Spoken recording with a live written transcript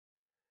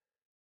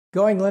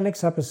Going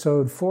Linux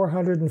episode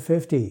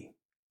 450,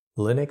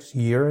 Linux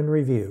Year in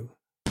Review.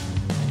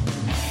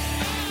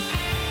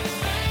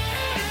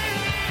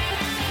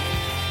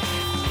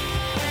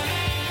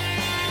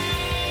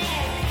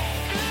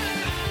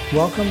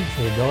 Welcome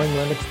to the Going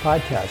Linux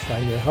podcast.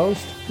 I'm your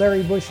host,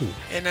 Larry Bushy.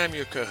 And I'm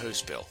your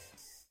co-host, Bill.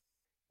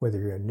 Whether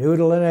you're new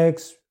to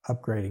Linux,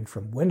 upgrading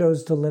from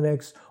Windows to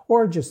Linux,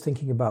 or just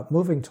thinking about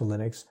moving to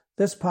Linux,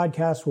 this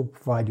podcast will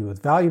provide you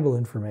with valuable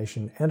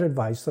information and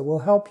advice that will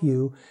help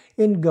you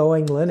in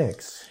Going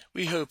Linux.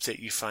 We hope that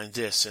you find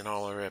this and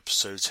all our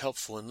episodes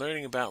helpful in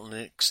learning about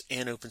Linux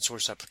and open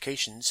source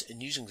applications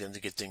and using them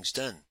to get things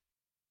done.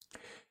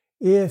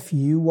 If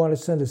you want to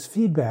send us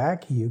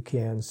feedback, you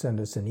can send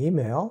us an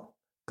email.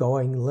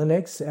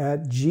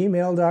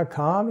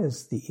 GoingLinux@gmail.com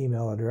is the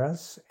email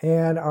address,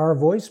 and our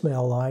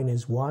voicemail line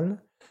is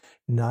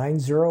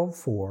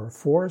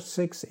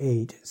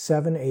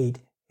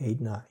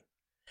 1-904-468-7889.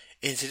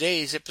 In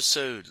today's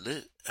episode,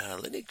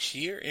 Linux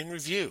Year in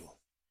Review.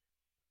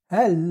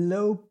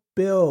 Hello,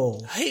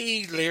 Bill.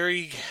 Hey,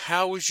 Larry,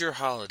 how was your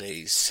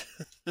holidays?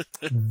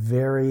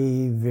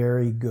 Very,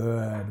 very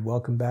good.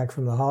 Welcome back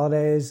from the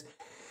holidays,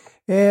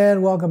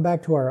 and welcome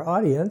back to our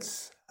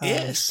audience.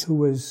 Yes. Who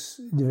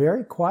was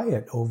very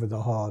quiet over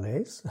the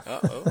holidays.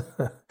 Uh-oh.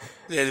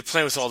 Yeah, they're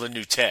playing with all the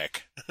new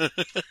tech.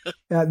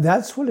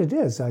 That's what it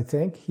is, I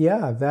think.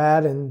 Yeah,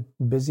 that and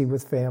busy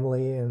with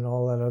family and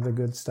all that other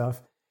good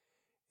stuff.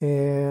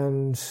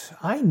 And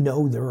I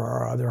know there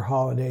are other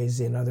holidays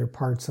in other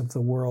parts of the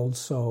world,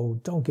 so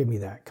don't give me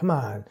that. Come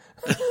on.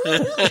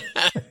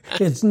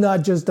 It's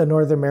not just a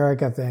North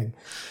America thing.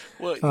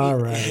 Well, all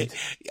right.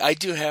 I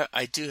do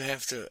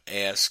have to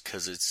ask,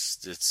 because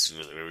it's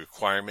really a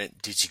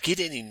requirement. Did you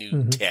get any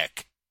new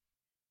tech?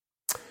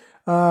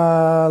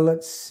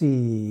 Let's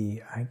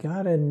see. I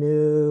got a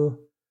new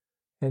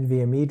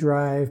NVMe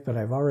drive, but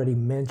I've already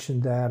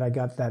mentioned that. I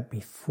got that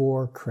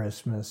before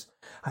Christmas.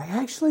 I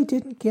actually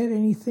didn't get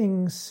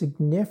anything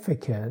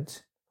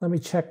significant. Let me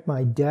check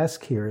my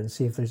desk here and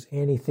see if there's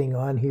anything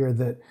on here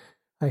that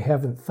I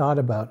haven't thought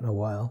about in a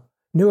while.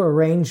 New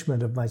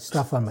arrangement of my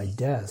stuff on my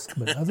desk.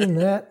 But other than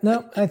that,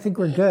 no, I think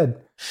we're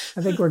good.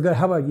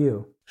 How about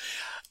you?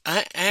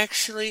 I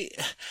actually,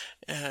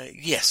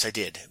 yes, I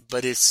did.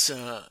 But it's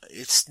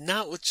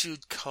not what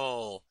you'd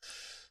call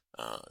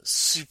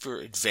super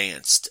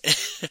advanced.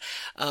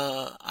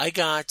 I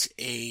got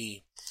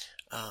a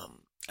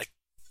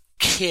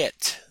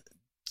kit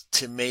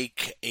to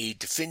make a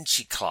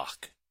DaVinci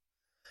clock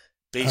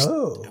based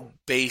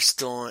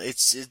on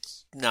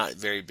it's not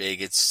very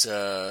big. It's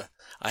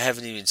I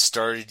haven't even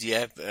started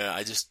yet.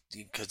 I just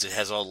because it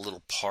has all the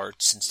little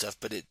parts and stuff,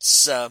 but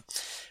it's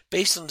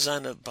based on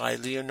design by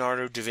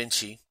Leonardo da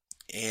Vinci,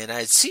 and I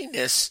had seen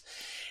this.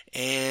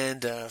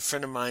 And a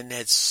friend of mine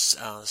had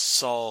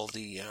saw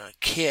the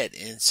kit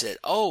and said,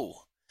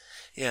 "Oh,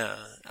 yeah,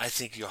 I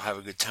think you'll have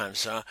a good time."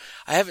 So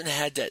I haven't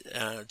had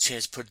that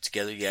chance to put it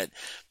together yet,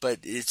 but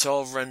it's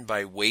all run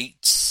by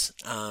weights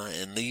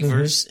and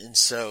levers, and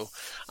so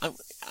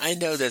I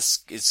know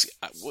it's.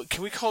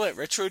 Can we call that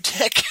retro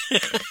tech?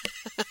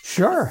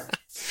 Sure.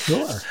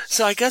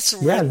 So I got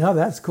some.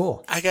 That's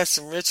cool. I got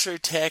some retro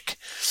tech,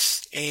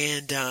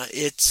 and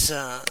it's.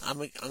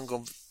 I'm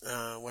going.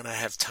 When I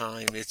have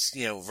time, it's,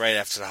 right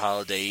after the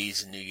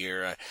holidays and New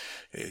Year, I'm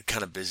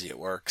kind of busy at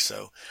work,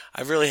 so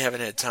I really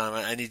haven't had time.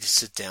 I need to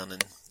sit down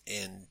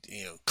and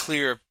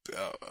clear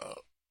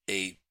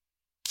a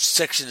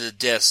section of the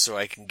desk so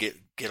I can get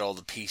all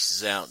the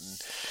pieces out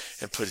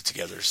and put it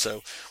together.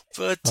 So,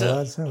 but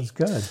that sounds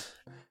good.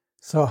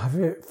 So,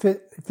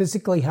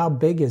 physically, how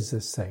big is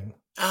this thing?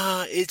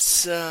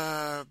 It's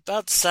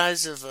about the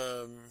size of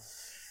a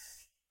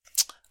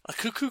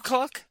cuckoo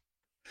clock.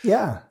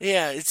 Yeah.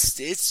 Yeah,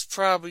 it's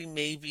probably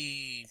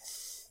maybe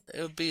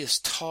it would be as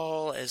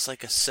tall as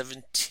like a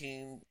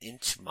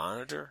 17-inch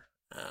monitor,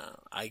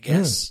 I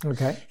guess.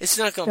 Okay. It's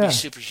not going to be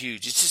super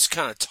huge. It's just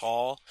kind of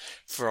tall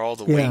for all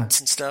the weights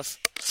and stuff.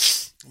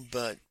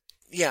 But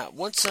yeah,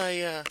 once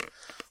I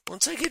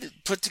get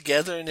it put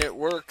together and it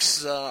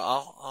works,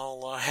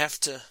 I'll have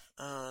to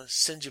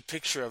send you a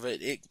picture of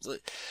it.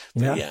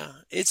 Yeah,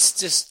 it's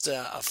just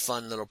a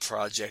fun little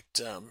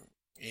project,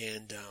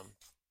 and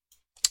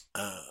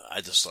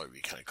I just thought it'd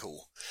be kind of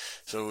cool.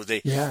 So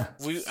I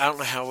don't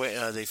know how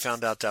they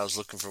found out that I was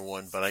looking for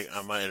one, but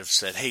I might have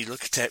said, "Hey,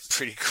 look at that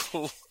pretty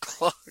cool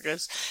clock,"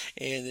 and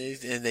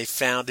they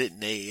found it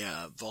and they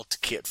bought the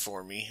kit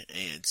for me,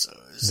 and so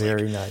it's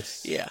very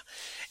nice. Yeah,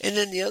 and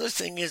then the other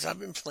thing is I've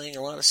been playing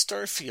a lot of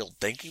Starfield.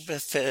 Thank you,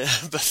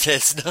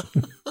 Bethesda.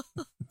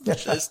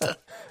 Bethesda.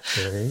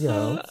 There you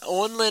go.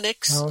 On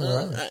Linux, all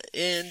right.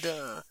 and.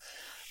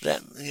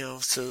 That,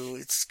 so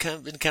it's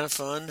been kind of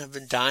fun. I've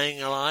been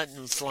dying a lot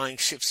and flying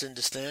ships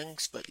into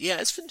things, but yeah,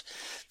 it's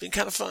been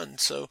kind of fun.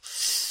 So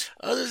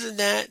other than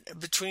that,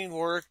 between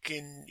work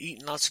and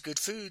eating lots of good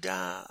food,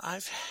 I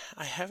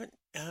haven't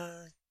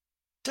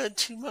done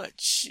too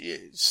much.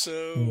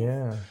 So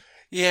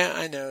yeah,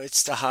 I know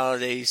it's the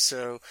holidays,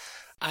 so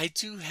I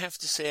do have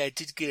to say I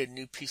did get a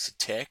new piece of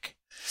tech,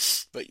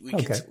 but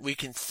we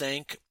can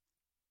thank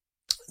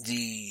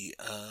the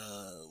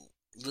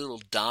little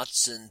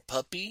Dotson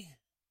puppy,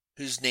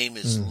 whose name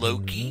is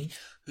Loki,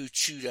 who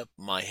chewed up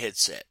my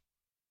headset.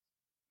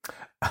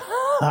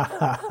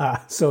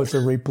 So it's a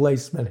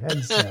replacement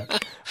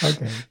headset.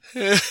 Okay.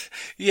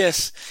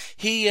 Yes,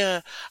 he.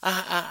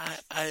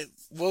 I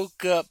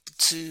woke up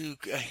to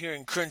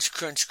hearing crunch,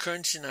 crunch,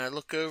 crunch, and I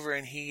look over,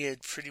 and he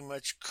had pretty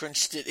much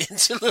crunched it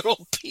into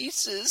little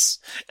pieces.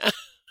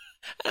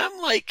 I'm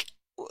like,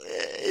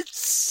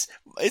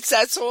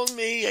 that's on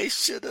me. I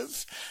should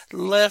have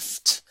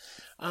left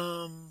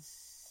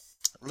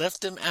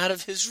him out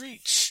of his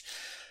reach.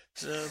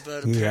 So,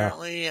 but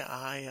apparently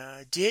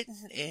I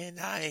didn't, and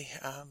I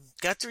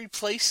got to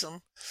replace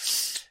him.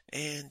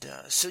 And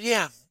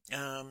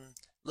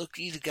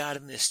Loki, the god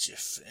of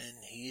mischief, and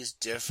he is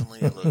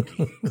definitely a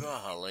Loki.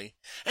 Golly.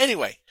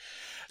 Anyway,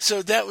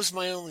 so that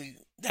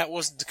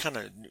wasn't the kind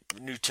of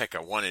new tech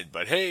I wanted,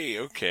 but hey,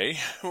 okay.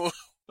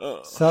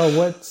 So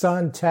what's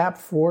on tap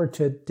for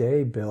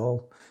today,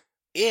 Bill?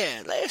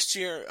 Yeah, last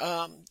year,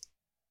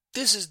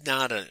 this is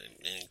not an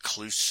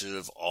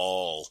inclusive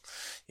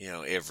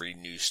every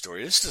news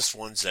story. It's just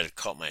ones that have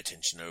caught my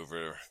attention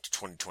over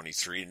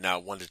 2023, and I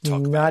wanted to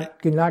talk about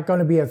it. Not going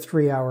to be a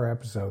 3-hour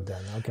episode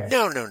then, okay.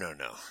 No.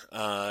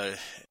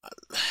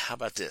 How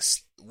about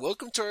this?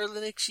 Welcome to our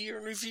Linux Year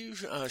in Review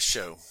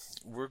show.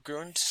 We're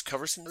going to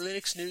cover some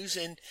Linux news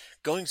and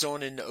goings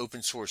on in the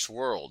open source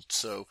world.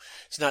 So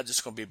it's not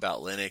just going to be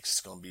about Linux.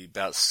 It's going to be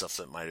about stuff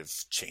that might have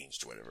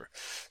changed, whatever.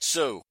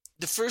 So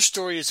the first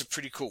story is a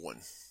pretty cool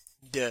one.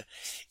 The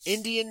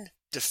Indian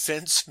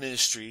Defense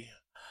Ministry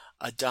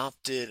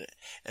adopted,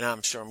 and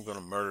I'm sure I'm going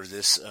to murder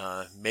this,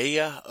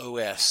 Maya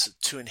OS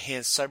to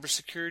enhance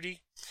cybersecurity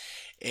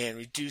and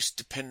reduce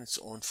dependence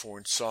on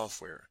foreign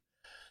software.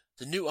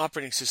 The new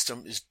operating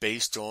system is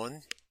based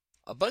on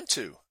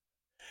Ubuntu,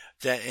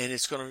 and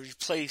it's going to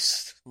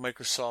replace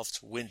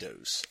Microsoft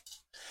Windows.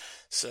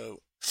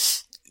 So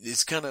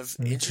it's kind of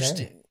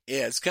interesting.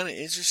 Yeah, it's kind of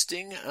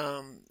interesting.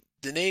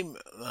 The name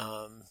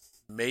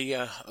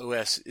Maya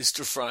OS is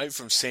derived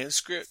from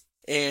Sanskrit,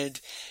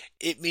 and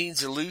it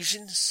means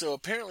illusion. So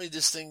apparently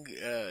this thing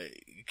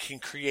can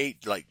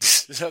create like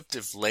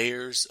disruptive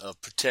layers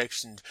of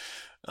protection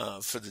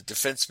for the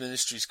Defense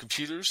Ministry's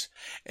computers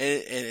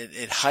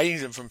and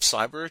hiding them from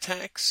cyber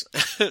attacks.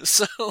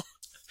 So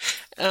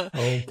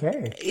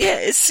okay. Yeah,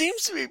 it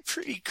seems to be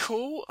pretty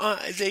cool.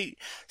 They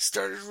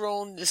started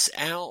rolling this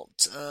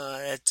out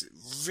at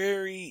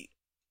very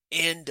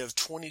end of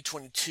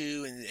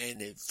 2022 and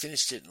they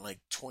finished it in like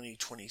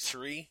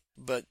 2023.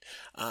 But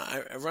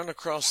I run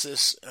across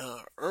this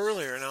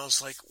earlier and I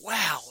was like,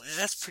 wow,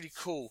 that's pretty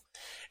cool.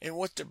 And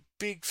what the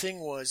big thing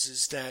was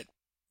is that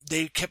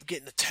they kept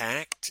getting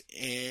attacked,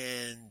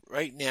 and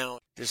right now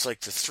there's like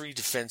the 3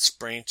 defense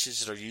branches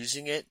that are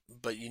using it,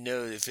 but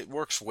if it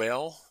works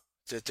well,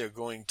 that they're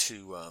going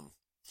to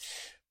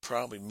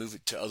probably move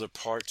it to other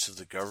parts of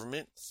the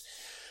government.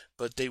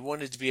 But they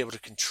wanted to be able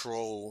to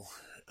control,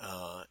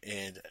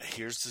 and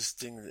here's this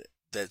thing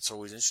that's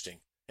always interesting.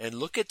 And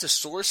look at the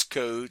source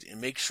code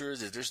and make sure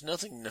that there's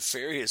nothing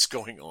nefarious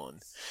going on.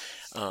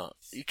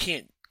 You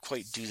can't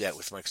quite do that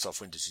with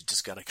Microsoft Windows. You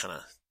just got to kind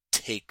of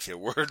take their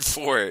word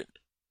for it.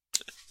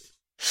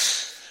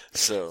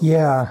 So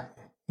yeah,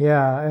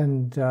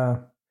 and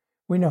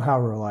we know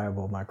how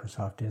reliable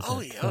Microsoft is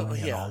at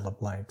filling in all the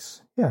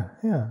blanks.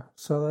 Yeah.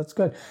 So that's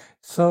good.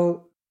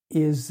 So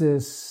is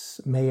this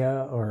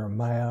Maya or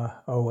Maya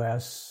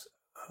OS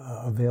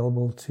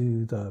available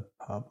to the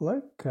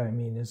public? I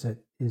mean, is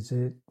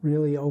it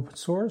really open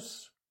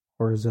source,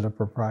 or is it a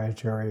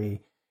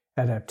proprietary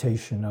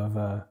adaptation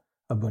of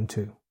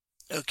Ubuntu?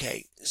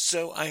 Okay,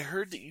 so I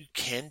heard that you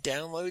can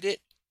download it.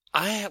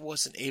 I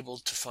wasn't able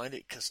to find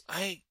it because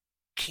I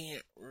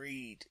can't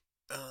read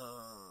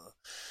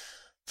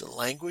the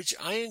language.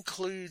 I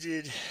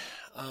included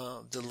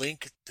the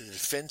link to the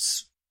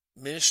Defense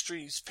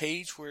Ministry's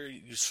page where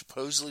you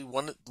supposedly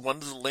one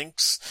of the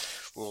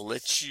links will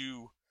let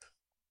you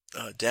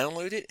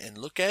download it and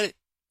look at it,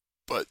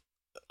 but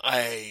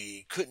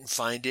I couldn't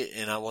find it,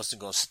 and I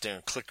wasn't going to sit there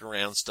and click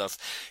around stuff.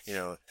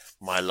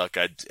 My luck,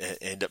 I'd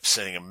end up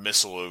sending a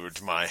missile over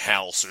to my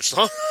house or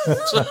something.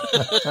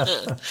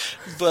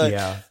 But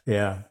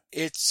yeah,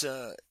 it's.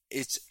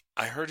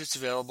 I heard it's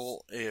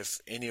available if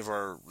any of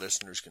our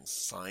listeners can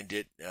find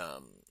it.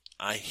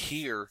 I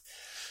hear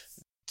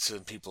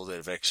some people that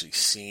have actually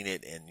seen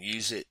it and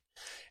use it,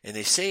 and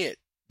they say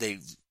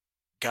they've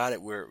got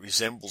it where it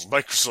resembles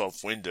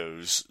Microsoft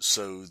Windows,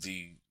 so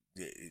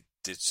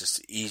it's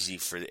just easy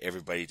for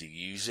everybody to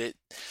use it.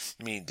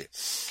 I mean,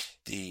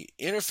 the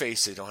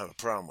interface they don't have a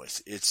problem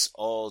with. It's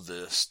all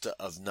the stuff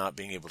of not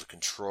being able to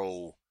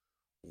control,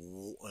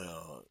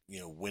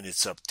 when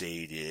it's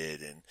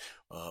updated and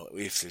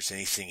if there's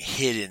anything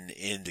hidden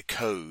in the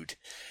code.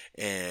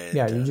 And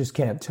you just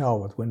can't tell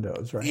with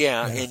Windows, right?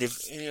 Yeah, and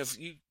if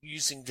you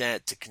using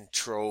that to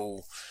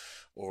control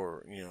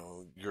or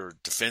your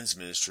defense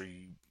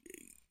ministry,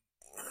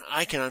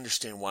 I can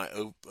understand why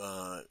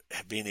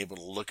being able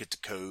to look at the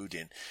code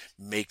and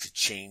make the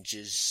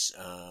changes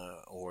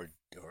or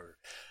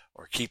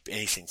or keep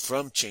anything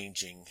from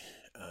changing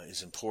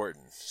is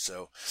important.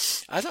 So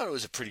I thought it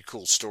was a pretty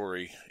cool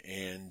story,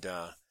 and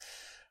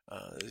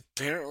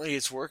apparently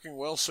it's working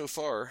well so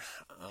far.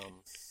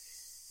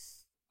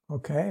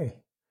 Okay.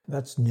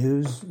 That's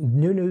new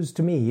news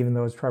to me, even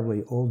though it's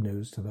probably old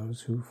news to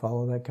those who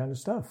follow that kind of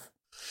stuff.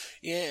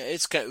 Yeah,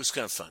 it was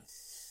kind of fun.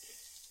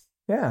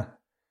 Yeah.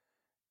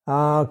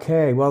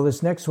 Okay. Well,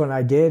 this next one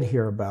I did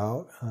hear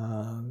about.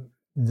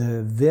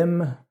 The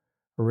Vim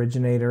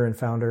originator and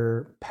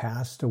founder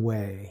passed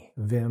away.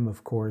 Vim,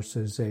 of course,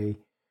 is a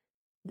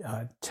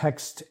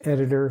text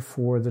editor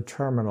for the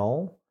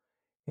terminal.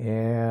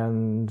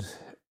 And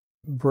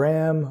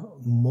Bram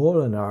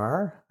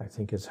Molenaar, I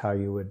think is how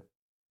you would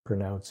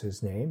pronounce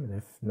his name, and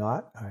if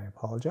not, I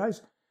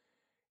apologize.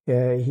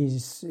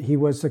 He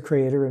was the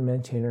creator and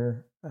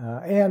maintainer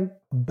and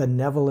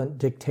benevolent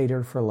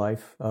dictator for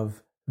life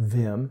of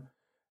Vim,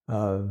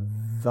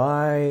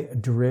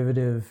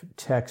 Derivative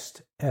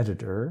Text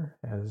Editor,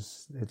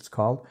 as it's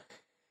called.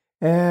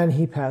 And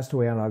he passed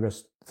away on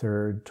August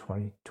 3rd,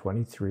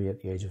 2023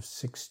 at the age of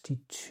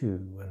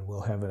 62. And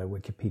we'll have a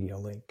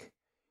Wikipedia link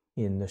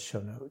in the show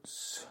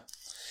notes.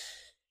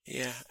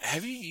 Yeah.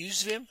 Have you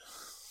used Vim?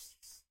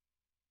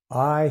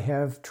 I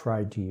have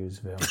tried to use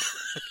Vim.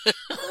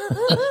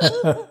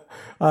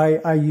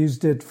 I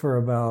used it for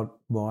about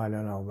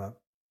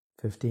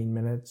 15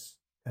 minutes,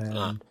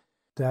 and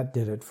that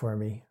did it for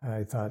me.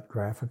 I thought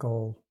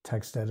graphical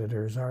text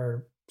editors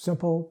are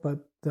simple,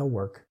 but they'll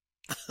work.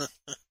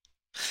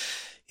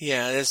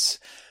 Yeah,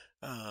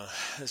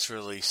 that's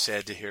really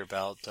sad to hear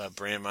about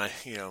Bram. Like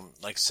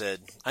I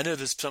said, I know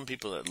there's some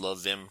people that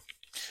love Vim.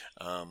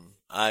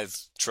 I've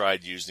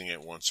tried using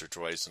it once or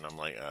twice, and I'm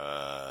like, no,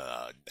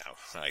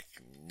 I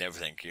never,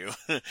 thank you.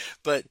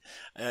 but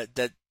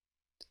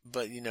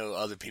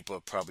other people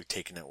have probably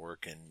taken that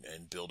work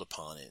and built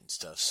upon it and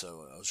stuff.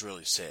 So I was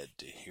really sad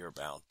to hear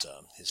about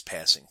his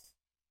passing.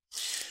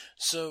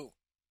 So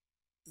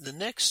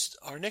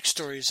our next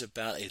story is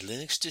about a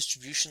Linux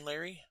distribution,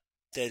 Larry,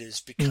 that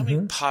is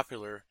becoming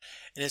popular,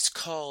 and it's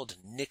called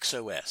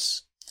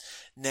NixOS.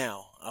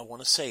 Now, I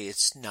want to say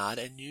it's not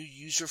a new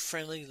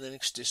user-friendly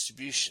Linux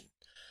distribution.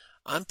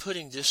 I'm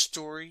putting this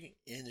story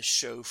in the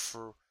show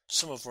for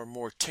some of our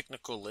more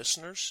technical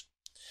listeners.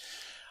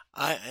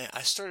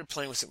 I started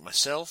playing with it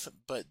myself,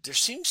 but there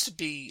seems to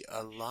be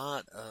a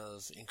lot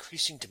of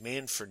increasing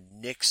demand for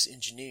Nix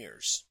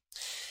engineers.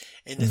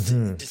 And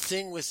the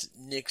thing with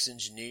Nix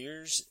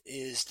engineers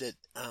is that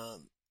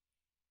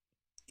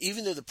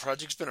even though the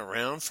project's been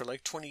around for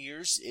like 20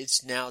 years,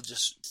 it's now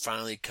just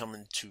finally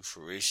coming to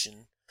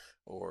fruition,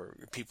 or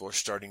people are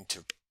starting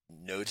to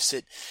notice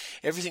it.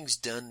 Everything's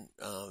done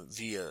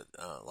via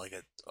like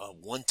a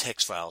one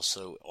text file,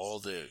 so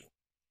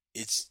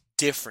it's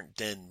different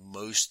than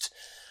most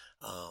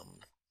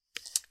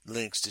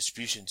Linux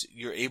distributions.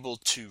 You're able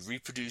to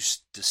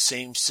reproduce the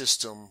same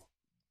system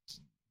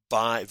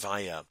via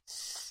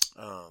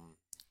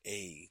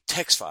a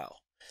text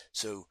file.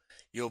 So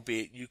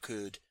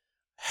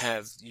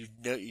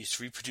it's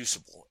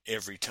reproducible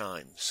every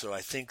time. So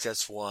I think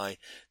that's why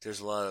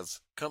there's a lot of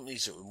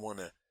companies that would want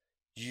to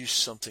use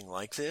something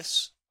like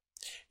this.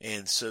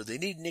 And so they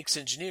need Nix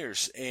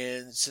engineers.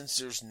 And since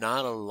there's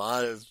not a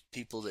lot of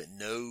people that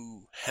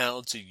know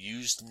how to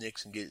use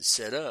Nix and get it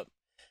set up,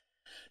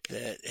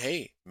 that,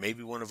 hey,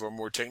 maybe one of our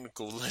more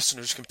technical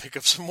listeners can pick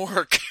up some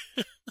work.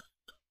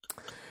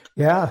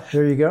 Yeah,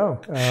 there you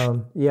go.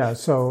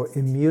 So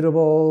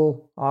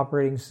immutable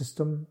operating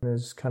system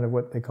is kind of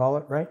what they call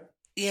it, right?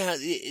 Yeah,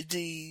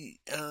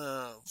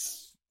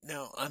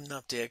 now I'm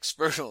not the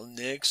expert on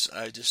Nix.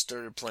 I just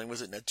started playing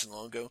with it not too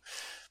long ago,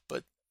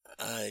 but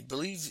I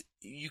believe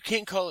you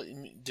can't call it.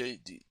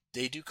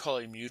 They do call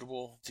it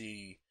immutable.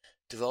 The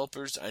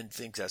developers, I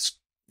think that's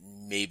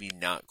maybe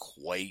not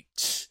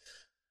quite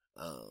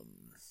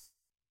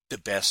the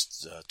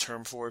best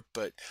term for it,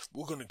 but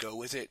we're going to go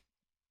with it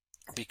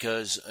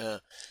because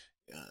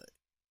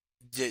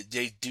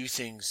they do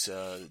things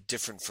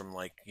different from,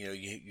 like,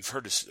 you've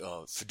heard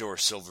of Fedora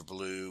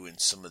Silverblue and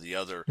some of the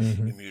other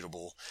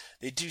immutable.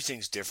 They do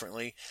things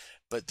differently,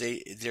 but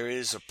there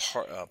is a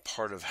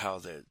part of how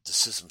the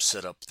system's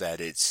set up that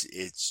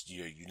it's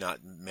you're not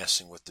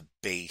messing with the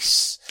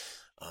base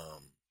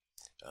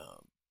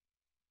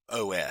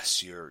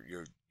OS. You're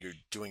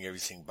doing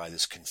everything by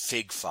this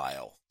config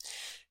file,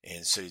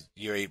 and so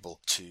you're able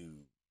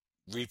to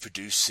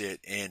reproduce it.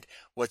 And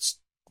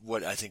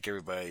what I think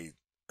everybody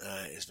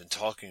has been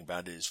talking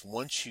about is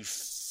once you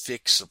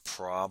fix a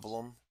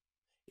problem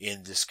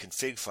in this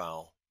config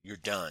file, you're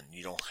done.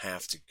 You don't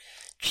have to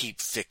keep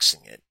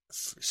fixing it.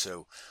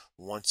 So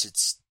once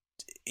it's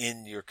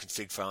in your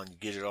config file and you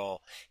get it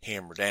all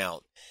hammered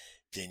out,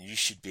 then you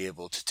should be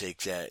able to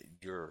take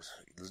your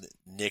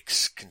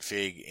Nix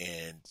config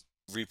and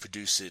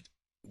reproduce it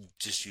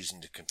just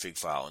using the config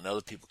file, and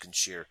other people can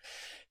share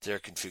their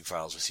config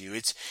files with you.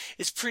 It's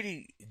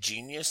pretty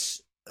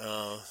genius,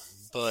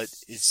 but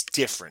it's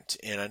different,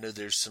 and I know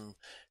there's some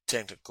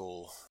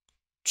technical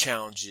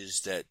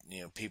challenges that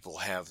people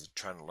have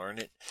trying to learn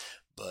it,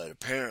 but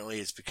apparently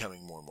it's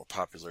becoming more and more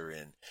popular,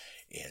 and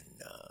in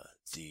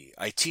the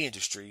IT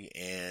industry,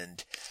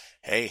 and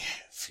hey,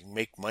 if you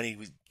make money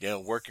with,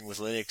 working with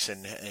Linux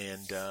and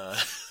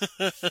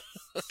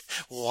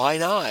why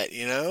not,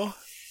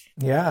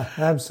 Yeah,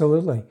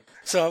 absolutely.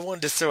 So I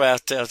wanted to throw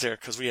out there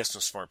because we have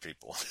some smart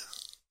people,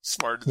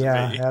 smarter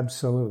than me. Yeah,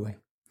 absolutely.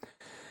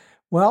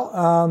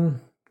 Well,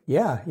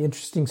 yeah,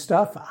 interesting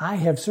stuff. I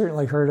have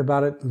certainly heard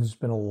about it. There's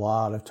been a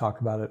lot of talk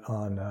about it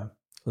on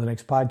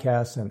Linux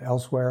podcasts and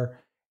elsewhere,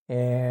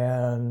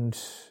 and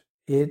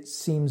it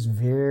seems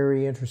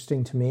very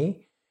interesting to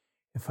me.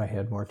 If I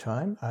had more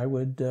time, I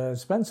would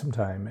spend some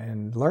time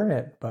and learn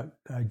it, but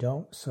I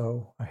don't,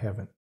 so I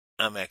haven't.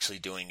 I'm actually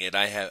doing it.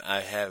 I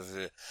have.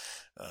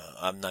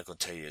 I'm not going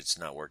to tell you it's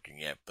not working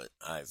yet, but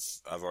I've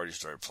already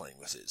started playing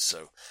with it.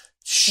 So,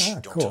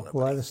 don't cool. tell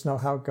nobody. Let us know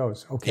how it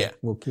goes. Okay, yeah.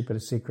 We'll keep it a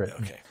secret.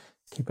 Okay,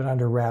 keep it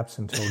under wraps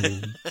until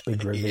the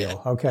big reveal.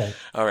 Yeah. Okay.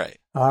 All right.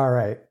 All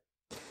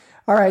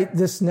right.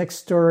 This next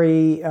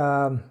story.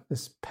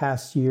 This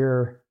past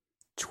year,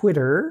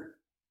 Twitter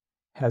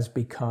has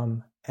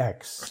become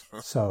X.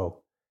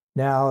 So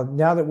now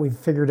that we've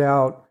figured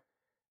out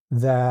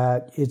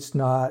that it's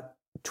not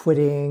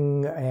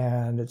twitting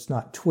and it's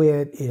not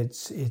twit,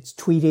 it's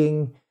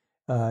tweeting.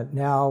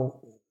 Now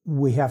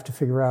we have to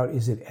figure out,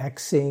 is it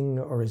Xing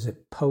or is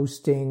it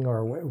posting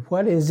or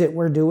what is it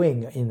we're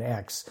doing in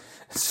X?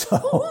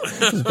 So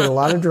there's been a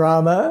lot of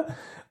drama,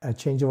 a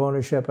change of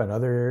ownership and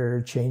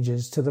other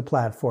changes to the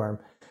platform.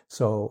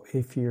 So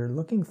if you're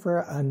looking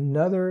for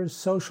another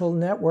social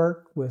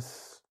network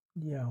with,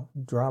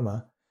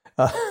 drama,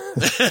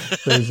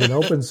 there's an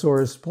open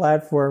source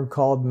platform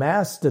called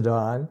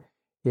Mastodon.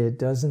 It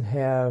doesn't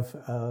have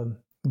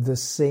the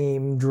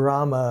same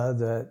drama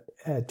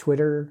that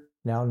Twitter,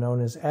 now known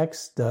as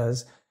X,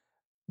 does.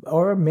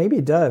 Or maybe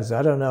it does.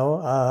 I don't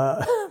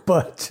know.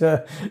 But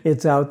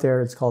it's out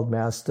there. It's called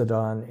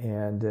Mastodon,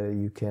 and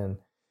you can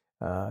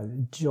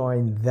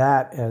join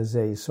that as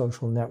a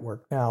social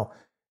network. Now,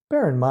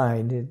 bear in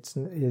mind,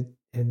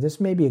 and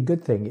this may be a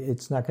good thing,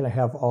 it's not going to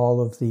have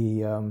all of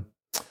the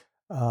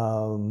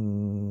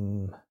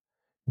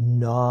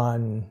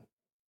non-techie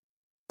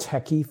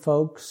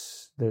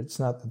folks. It's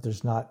not that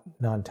there's not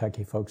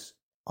non-techie folks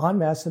on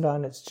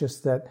Mastodon. It's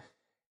just that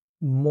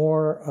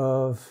more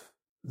of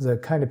the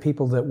kind of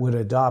people that would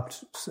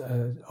adopt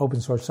open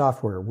source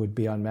software would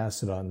be on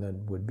Mastodon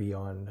than would be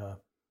on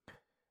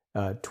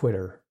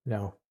Twitter,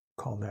 now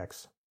called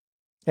X.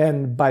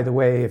 And by the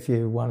way, if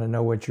you want to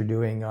know what you're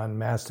doing on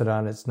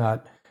Mastodon, it's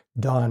not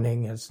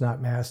donning, it's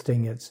not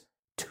masting, it's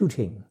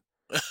tooting.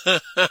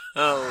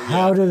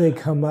 How do they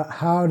come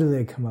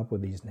up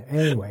with these names?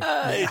 Anyway,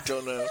 I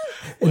don't know.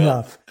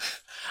 Enough.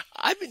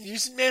 I've been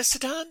using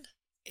Mastodon,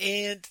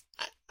 and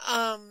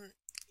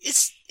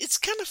it's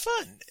kind of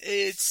fun.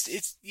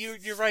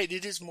 You're right.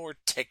 It is more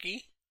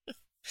techy,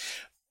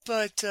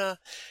 but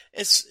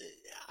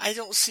I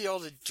don't see all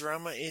the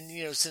drama in,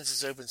 since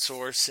it's open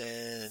source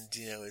and,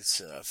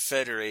 it's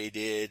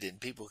federated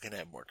and people can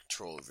have more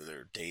control over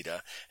their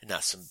data and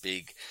not some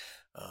big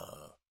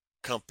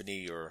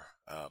company or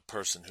one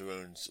person who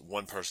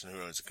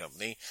owns a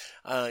company.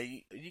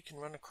 You can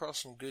run across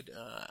some good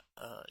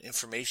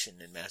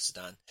information in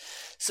Mastodon.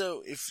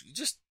 So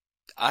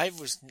I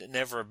was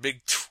never a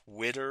big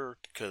Twitter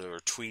or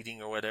tweeting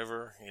or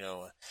whatever,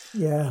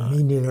 Yeah,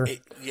 me neither.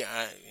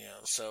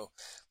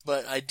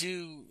 But I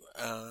do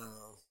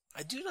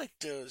like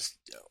to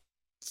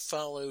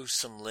follow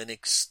some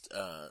Linux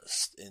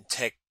and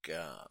tech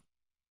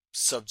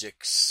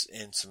subjects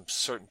and some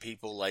certain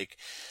people like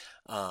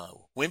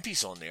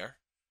Wimpy's on there.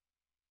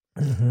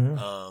 Mm-hmm.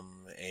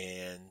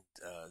 And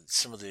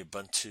some of the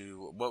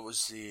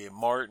Ubuntu,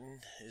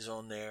 Martin is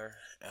on there.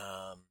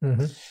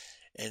 Mm-hmm.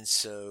 And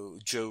so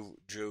Joe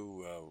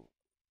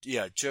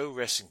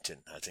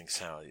Ressington, I think is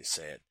how you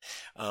say it.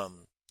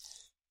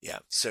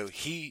 So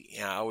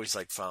I always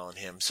like following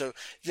him. So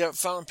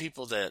following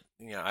people that,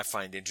 I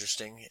find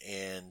interesting.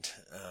 And,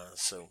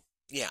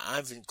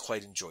 I've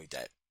quite enjoyed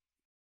that.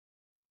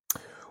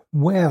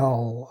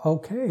 Well,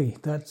 okay.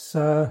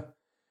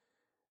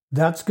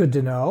 That's good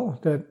to know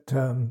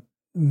that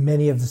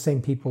many of the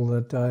same people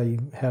that I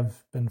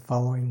have been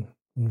following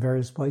in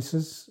various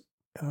places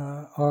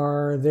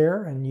are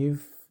there, and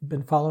you've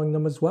been following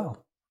them as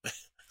well.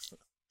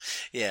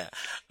 Yeah.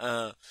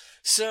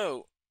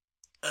 So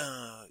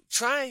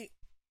try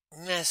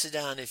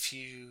Mastodon if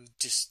you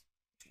just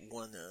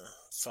want to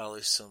follow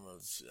some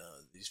of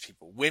these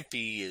people.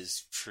 Wimpy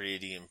is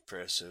pretty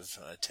impressive,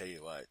 I tell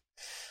you what.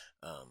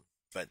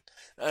 But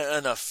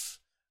enough.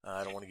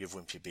 I don't want to give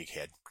Wimpy a big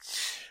head.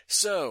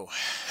 So,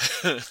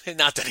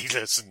 not that he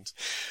listens.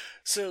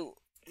 So,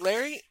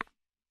 Larry,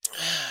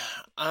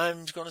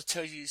 I'm going to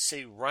tell you,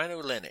 say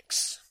Rhino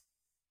Linux.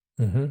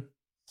 Mm-hmm.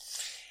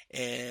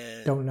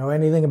 And don't know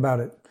anything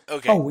about it.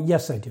 Okay. Oh,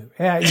 yes, I do.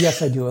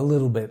 Yes, I do. A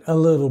little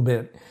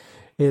bit.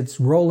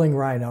 It's Rolling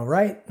Rhino,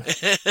 right?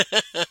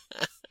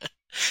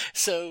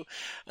 So,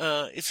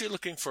 if you're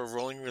looking for a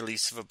rolling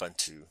release of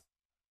Ubuntu,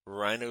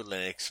 Rhino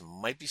Linux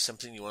might be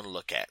something you want to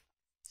look at.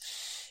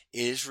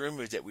 It is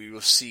rumored that we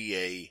will see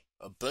a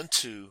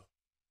Ubuntu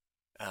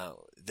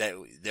that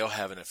they'll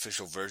have an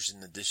official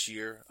version this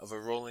year of a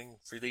rolling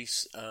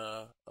release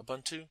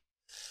Ubuntu.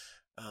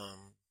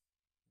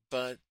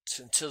 But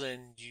until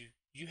then,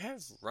 you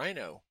have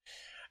Rhino,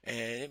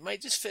 and it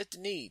might just fit the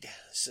need.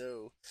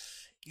 So,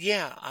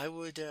 yeah, I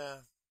would.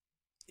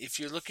 If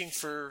you're looking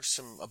for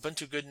some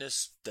Ubuntu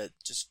goodness that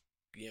just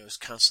is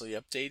constantly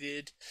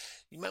updated,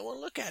 you might want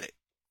to look at it.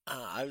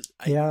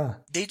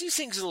 They do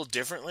things a little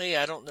differently.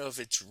 I don't know if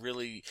it's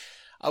really.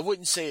 I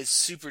wouldn't say it's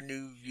super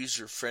new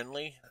user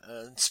friendly,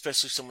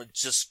 especially if someone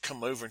just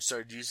come over and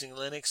started using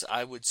Linux.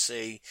 I would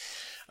say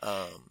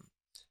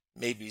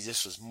maybe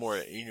this was more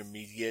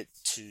intermediate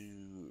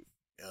to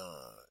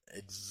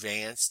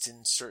advanced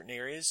in certain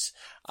areas.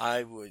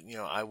 I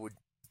would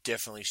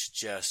definitely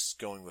suggest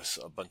going with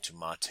Ubuntu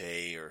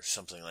Mate or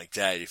something like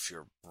that if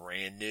you're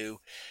brand new.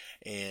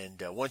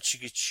 And once you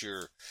get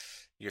your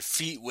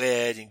feet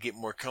wet and get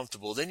more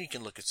comfortable, then you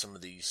can look at some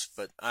of these.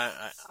 But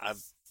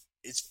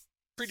it's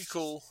pretty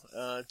cool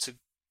to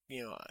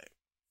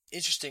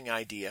interesting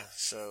idea.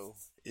 So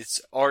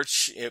it's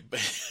Arch, end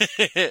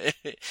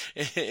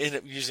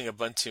up using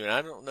Ubuntu, and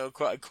I don't know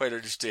quite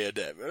understand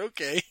that, but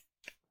okay.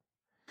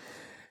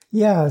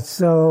 Yeah,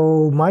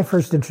 so my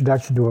first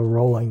introduction to a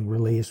rolling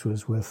release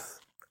was with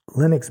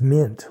Linux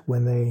Mint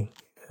when they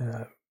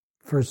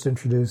first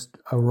introduced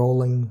a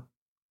rolling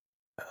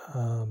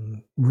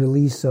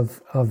release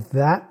of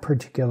that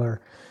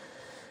particular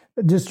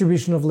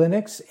distribution of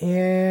Linux,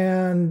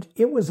 and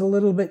it was a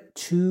little bit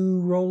too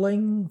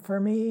rolling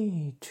for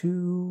me,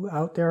 too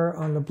out there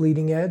on the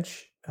bleeding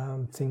edge.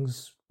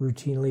 Things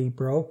routinely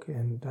broke,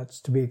 and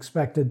that's to be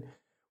expected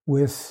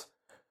with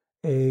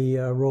a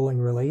rolling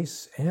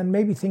release. And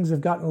maybe things have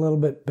gotten a little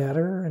bit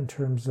better in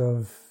terms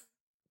of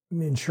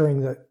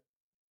ensuring that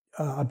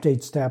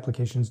updates to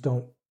applications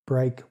don't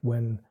break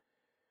when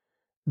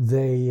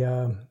they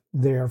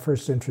are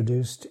first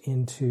introduced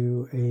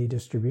into a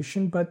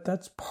distribution. But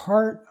that's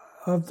part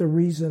of the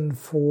reason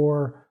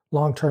for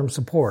long-term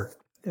support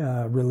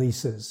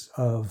releases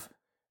of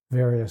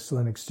various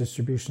Linux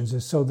distributions,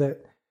 is so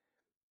that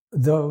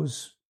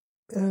those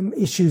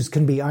issues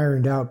can be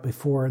ironed out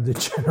before the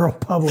general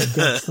public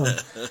gets them.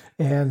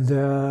 And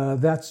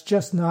that's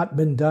just not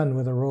been done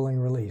with a rolling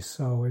release.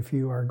 So if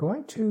you are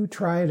going to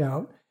try it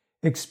out,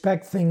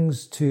 expect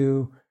things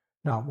to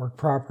not work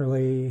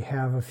properly,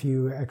 have a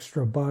few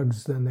extra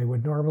bugs than they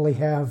would normally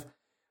have,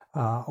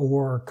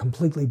 or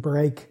completely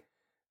break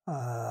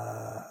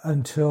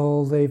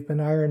until they've been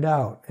ironed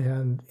out.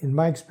 And in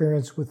my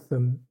experience with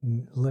the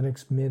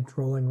Linux Mint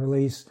rolling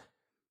release,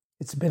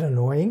 it's a bit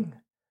annoying,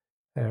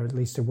 or at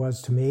least it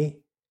was to me.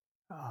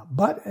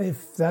 But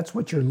if that's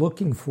what you're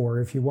looking for,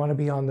 if you want to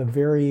be on the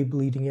very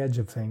bleeding edge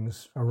of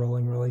things, a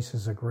rolling release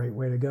is a great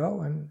way to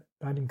go. And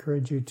I'd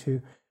encourage you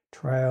to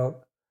try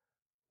out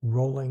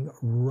Rolling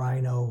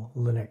Rhino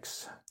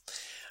Linux.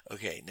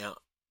 Okay, now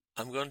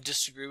I'm going to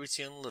disagree with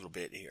you a little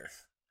bit here.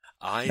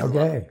 I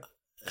like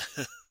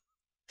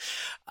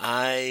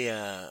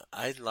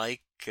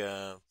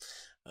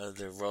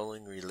the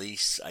rolling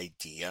release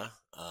idea.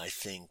 I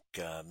think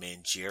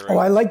Manjaro. Oh,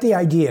 I like the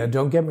idea.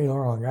 Don't get me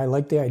wrong. I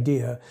like the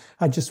idea.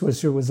 I just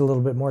wish it was a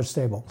little bit more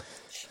stable.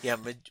 Yeah,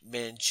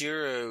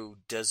 Manjaro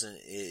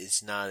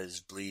is not as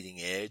bleeding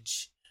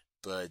edge,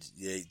 but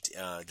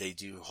they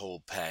do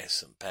hold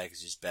some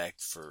packages back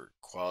for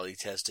quality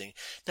testing.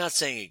 Not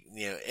saying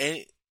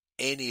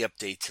any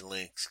update to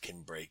Linux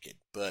can break it,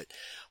 but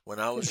when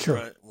I was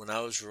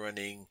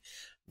running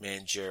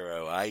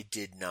Manjaro, I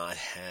did not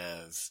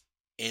have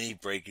any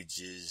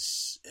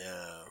breakages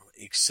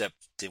except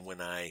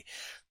when I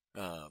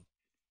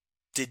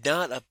did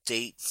not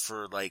update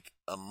for like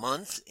a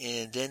month,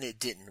 and then it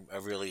didn't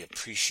really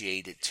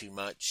appreciate it too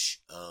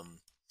much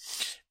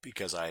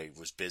because I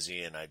was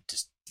busy and I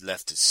just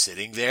left it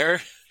sitting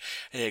there.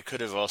 And it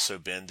could have also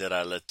been that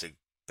I let the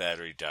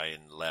battery die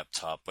in the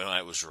laptop when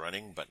I was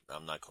running, but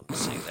I'm not going to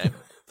say that.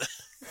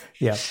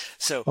 Yeah.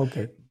 So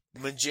okay.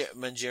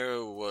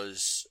 Manjaro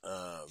was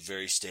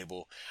very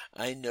stable.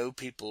 I know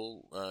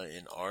people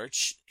in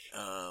Arch.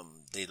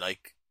 They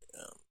like.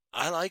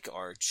 I like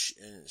Arch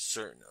in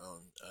certain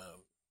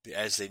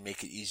as they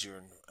make it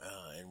easier,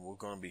 and we're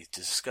going to be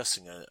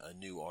discussing a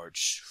new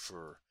Arch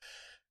for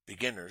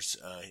beginners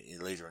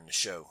later in the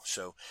show.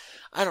 So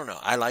I don't know.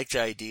 I like the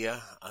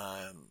idea.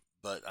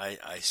 But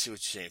I see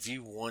what you're saying. If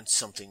you want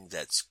something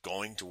that's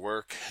going to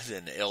work,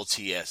 then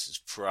LTS is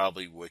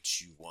probably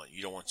what you want.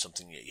 You don't want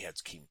something that you have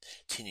to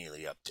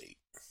continually update.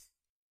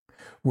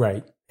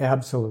 Right.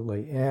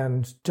 Absolutely.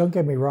 And don't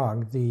get me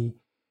wrong, the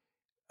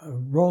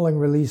rolling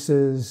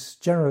releases,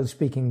 generally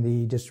speaking,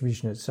 the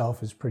distribution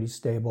itself is pretty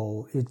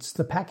stable. It's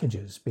the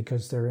packages,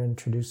 because they're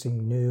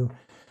introducing new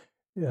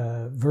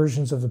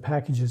versions of the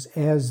packages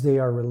as they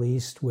are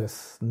released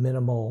with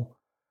minimal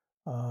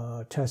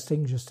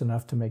testing, just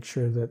enough to make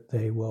sure that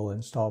they will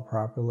install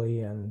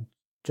properly, and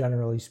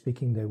generally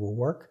speaking, they will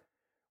work,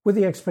 with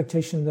the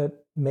expectation that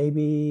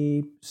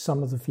maybe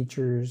some of the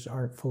features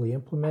aren't fully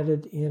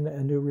implemented in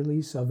a new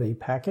release of a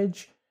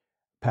package.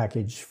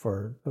 Package,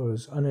 for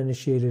those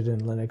uninitiated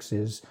in Linux,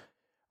 is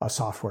a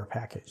software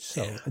package.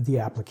 So the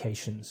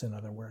applications, in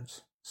other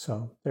words.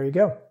 So there you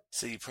go.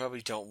 So you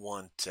probably don't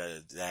want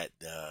that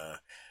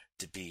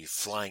to be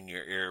flying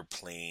your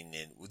airplane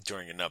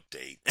during an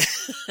update.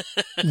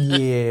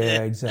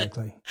 Yeah,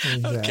 exactly.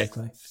 Okay.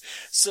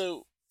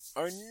 So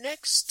our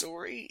next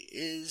story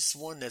is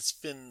one that's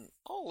been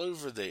all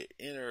over the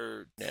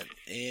internet,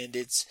 and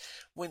it's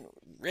when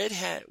Red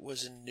Hat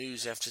was in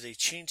news after they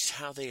changed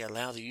how they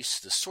allow the use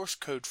of the source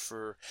code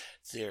for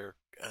their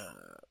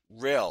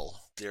RHEL,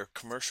 their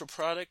commercial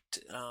product.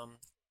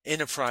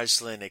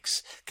 Enterprise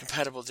Linux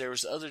compatible. There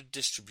was other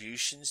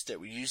distributions that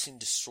were using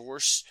the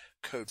source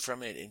code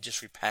from it and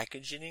just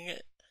repackaging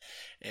it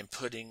and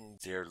putting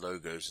their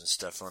logos and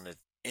stuff on it.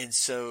 And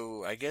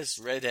so I guess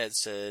Red Hat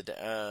said,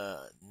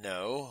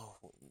 no,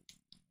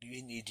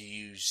 you need to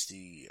use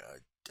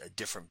a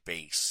different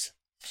base.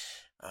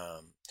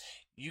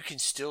 You can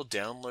still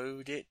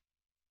download it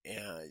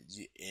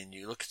and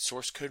you look at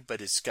source code, but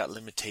it's got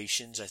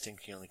limitations. I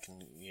think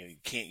you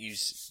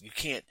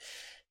can't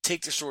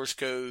take the source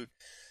code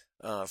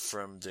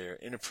from their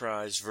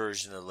enterprise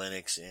version of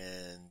Linux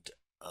and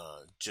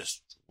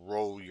just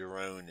roll your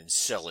own and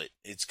sell it.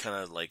 It's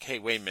kind of like, hey,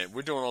 wait a minute,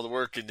 we're doing all the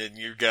work and then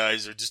you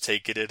guys are just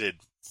taking it and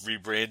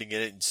rebranding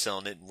it and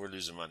selling it and we're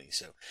losing money.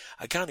 So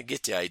I kind of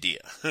get the idea,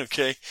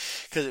 okay?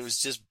 Because it was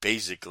just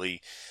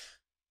basically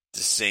the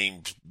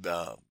same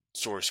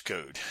source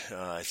code.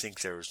 I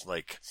think there was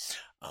like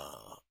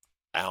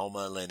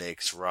Alma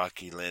Linux,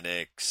 Rocky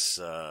Linux,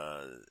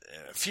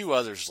 a few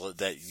others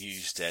that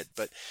used that,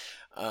 but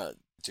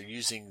they're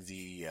using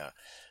the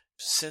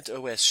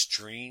CentOS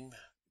Stream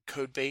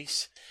code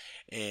base,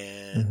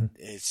 and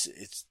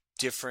it's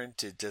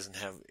different. It doesn't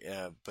have,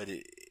 but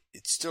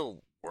it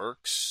still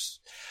works.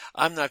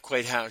 I'm not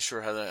quite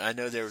sure how that. I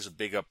know there was a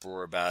big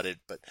uproar about it,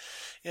 but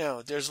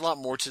there's a lot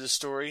more to the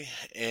story,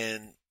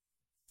 and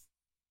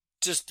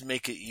just to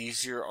make it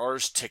easier,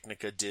 Ars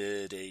Technica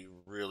did a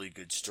really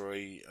good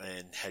story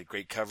and had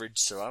great coverage.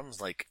 So I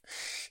was like,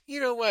 you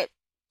know what?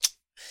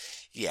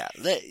 Yeah,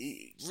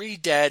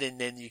 read that and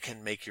then you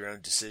can make your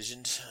own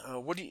decisions.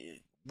 What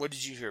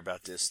did you hear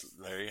about this,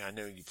 Larry? I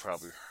know you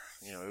probably,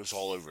 it was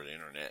all over the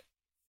internet.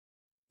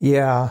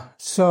 Yeah,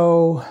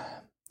 so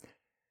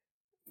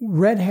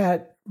Red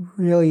Hat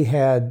really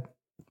had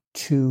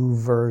two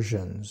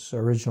versions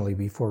originally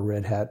before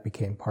Red Hat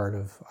became part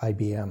of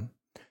IBM.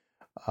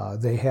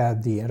 They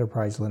had the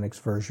Enterprise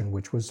Linux version,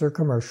 which was their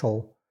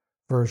commercial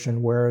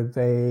version, where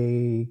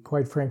they,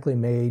 quite frankly,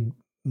 made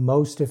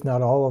most, if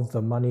not all, of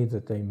the money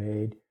that they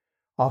made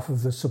off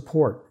of the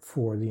support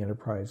for the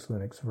Enterprise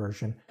Linux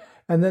version.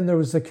 And then there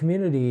was the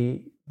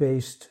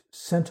community-based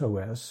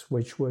CentOS,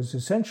 which was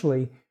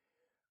essentially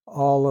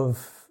all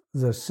of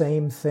the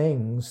same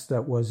things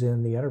that was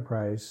in the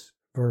Enterprise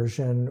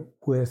version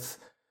with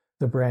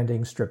the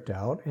branding stripped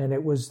out. And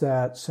it was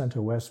that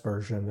CentOS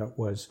version that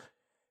was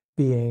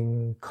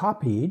being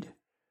copied.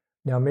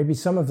 Now, maybe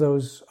some of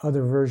those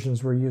other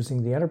versions were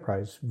using the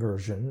Enterprise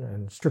version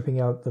and stripping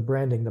out the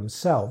branding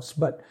themselves,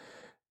 but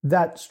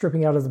that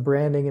stripping out of the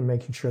branding and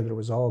making sure that it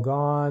was all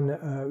gone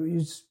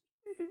is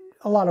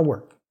a lot of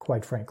work,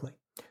 quite frankly.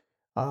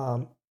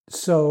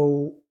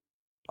 So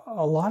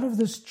a lot of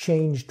this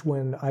changed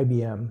when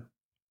IBM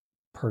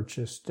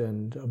purchased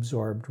and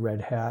absorbed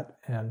Red Hat,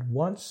 and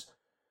once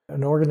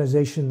an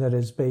organization that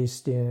is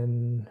based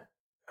in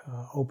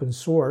open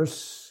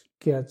source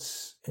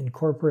gets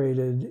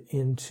incorporated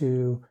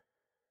into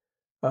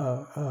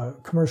a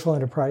commercial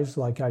enterprise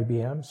like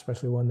IBM,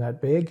 especially one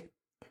that big,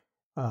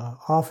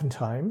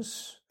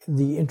 oftentimes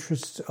the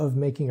interests of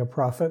making a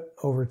profit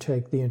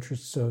overtake the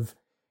interests of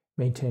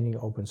maintaining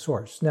open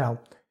source.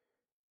 Now,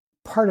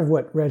 part of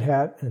what Red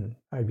Hat and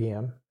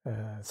IBM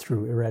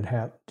through Red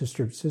Hat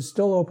distributes is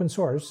still open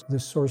source. The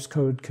source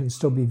code can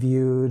still be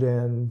viewed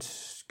and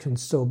can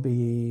still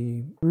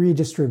be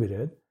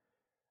redistributed.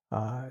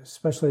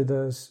 Especially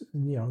the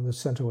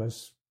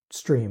CentOS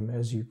Stream,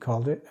 as you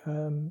called it.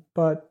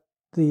 But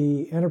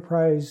the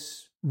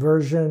enterprise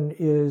version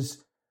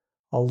is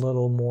a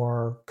little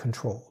more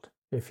controlled,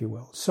 if you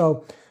will.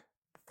 So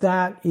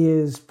that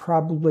is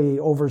probably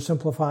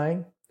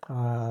oversimplifying.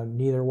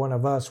 Neither one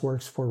of us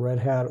works for Red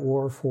Hat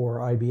or for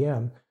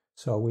IBM,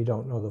 so we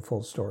don't know the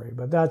full story.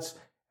 But that's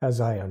as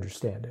I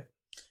understand it.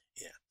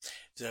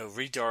 So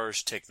read the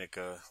Ars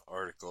Technica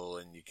article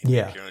and you can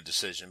make your own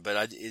decision.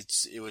 But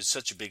it was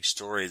such a big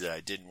story that I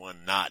didn't want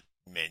to not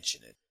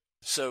mention it.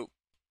 So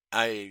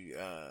I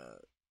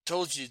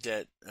told you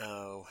that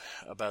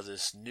about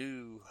this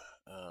new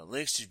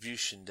Linux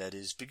distribution that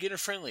is beginner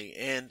friendly,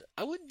 and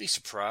I wouldn't be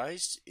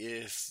surprised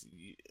if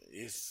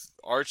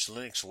Arch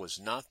Linux was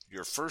not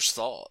your first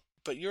thought.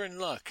 But you're in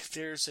luck.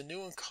 There's a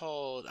new one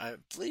called, I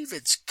believe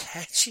it's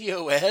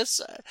CachyOS.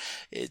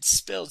 It's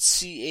spelled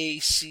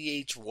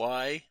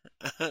C-A-C-H-Y.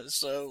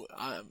 So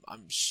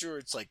I'm sure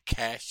it's like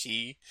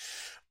Cachy,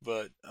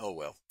 but oh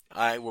well.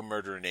 I will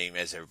murder a name,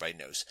 as everybody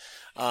knows.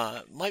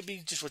 Might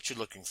be just what you're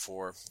looking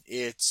for.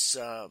 It's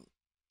a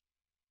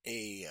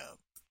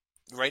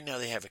right now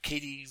they have a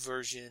KDE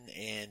version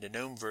and a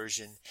GNOME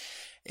version.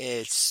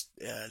 It's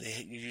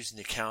you're using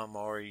the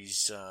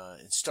Calamares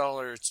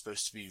installer. It's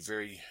supposed to be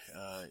very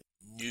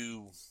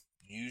new,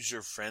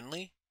 user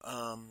friendly.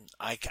 I'm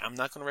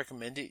not going to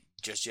recommend it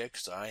just yet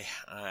because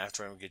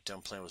after I get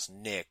done playing with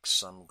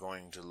Nix, I'm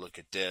going to look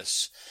at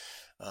this.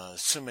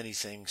 So many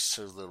things,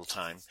 so little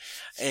time,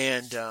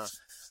 and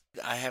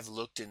I have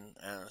looked and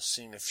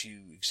seen a few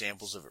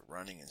examples of it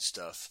running and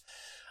stuff.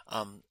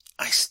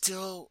 I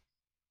still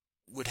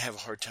would have a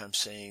hard time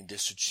saying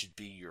this should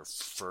be your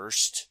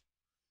first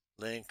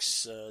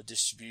Linux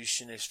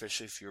distribution,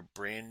 especially if you're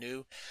brand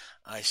new.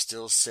 I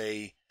still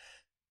say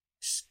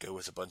go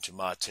with Ubuntu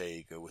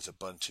Mate, go with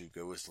Ubuntu,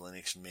 go with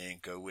Linux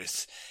Mint, go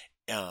with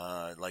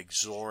like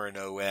Zorin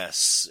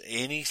OS,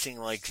 anything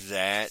like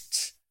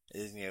that.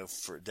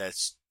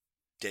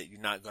 That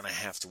you're not going to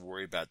have to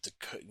worry about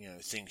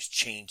things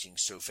changing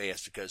so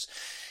fast, because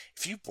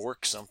if you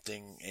bork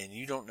something and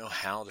you don't know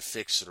how to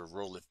fix it or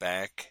roll it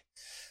back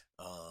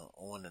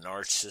on an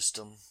Arch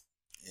system,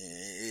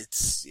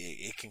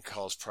 it can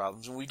cause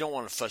problems, and we don't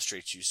want to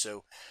frustrate you.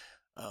 So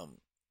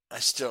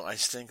I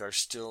think I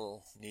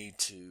still need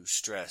to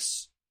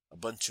stress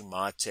Ubuntu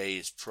Mate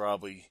is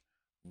probably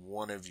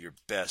one of your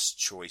best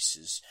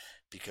choices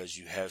because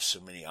you have so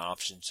many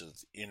options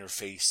of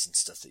interface and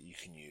stuff that you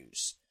can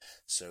use.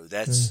 So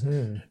that's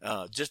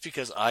just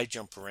because I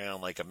jump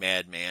around like a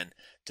madman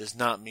does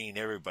not mean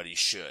everybody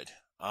should.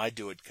 I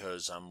do it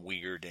because I'm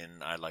weird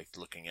and I like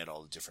looking at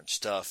all the different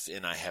stuff,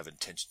 and I have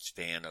attention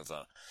span of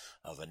a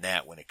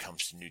gnat when it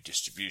comes to new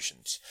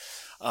distributions.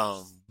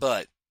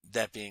 But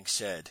that being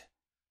said,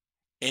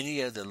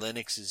 any of the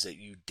Linuxes that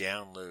you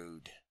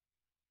download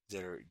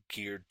that are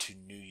geared to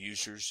new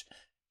users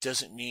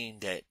doesn't mean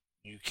that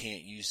you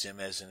can't use them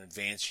as an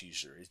advanced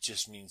user. It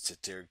just means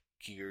that they're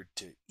geared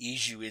to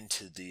ease you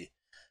into the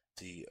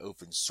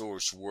open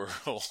source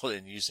world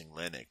and using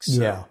Linux.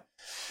 So, yeah,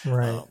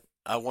 right.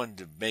 I wanted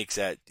to make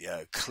that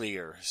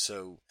clear.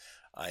 So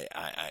I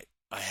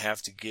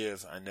have to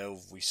give. I know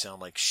we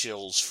sound like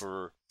shills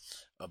for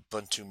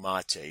Ubuntu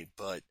Mate,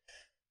 but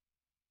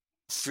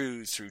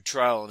through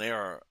trial and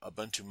error,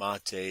 Ubuntu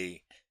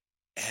Mate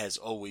has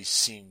always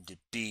seemed to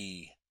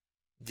be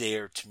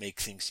there to make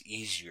things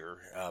easier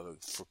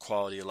for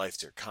quality of life.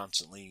 They're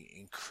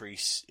constantly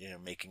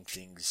making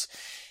things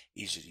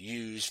easier to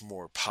use,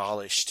 more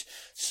polished.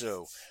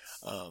 So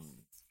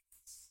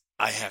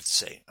I have to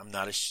say, I'm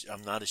not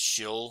a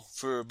shill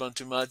for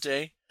Ubuntu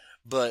Mate,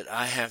 but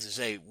I have to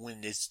say,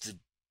 when it's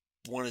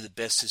one of the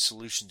best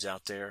solutions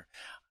out there,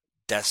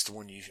 that's the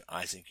one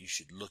I think you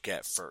should look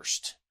at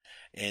first.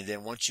 And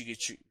then once you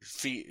get your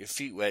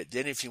feet wet,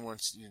 then if you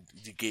want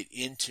to get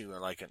into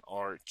like an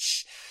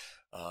Arch,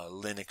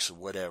 Linux or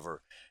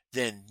whatever,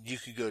 then you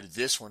could go to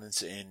this one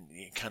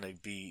and kind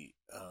of be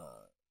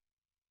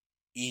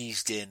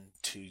eased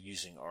into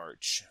using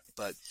Arch.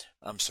 But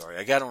I'm sorry,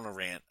 I got on a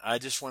rant. I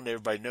just wanted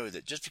everybody to know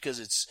that just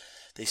because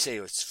they say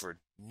it's for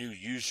new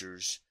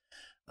users,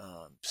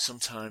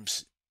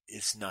 sometimes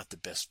it's not the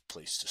best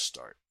place to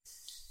start.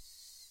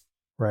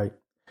 Right.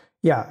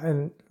 Yeah,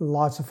 and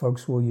lots of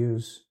folks will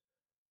use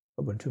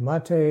Ubuntu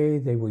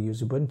Mate, they will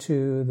use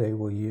Ubuntu, they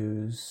will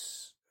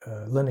use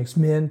Linux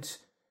Mint,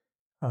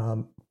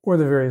 or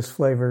the various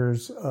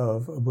flavors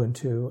of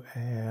Ubuntu,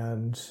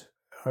 and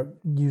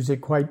use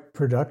it quite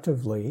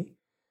productively.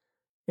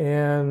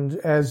 And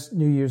as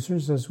new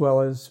users, as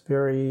well as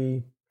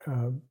very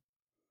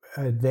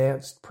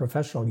advanced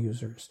professional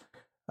users,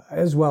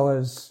 as well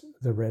as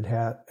the Red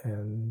Hat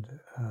and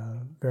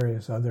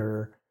various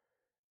other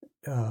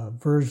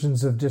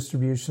versions of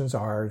distributions,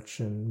 Arch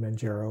and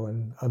Manjaro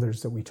and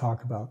others that we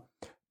talk about.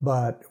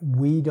 But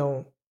we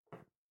don't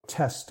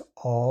test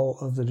all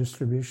of the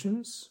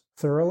distributions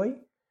thoroughly.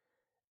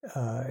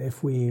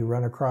 If we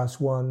run across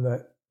one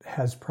that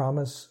has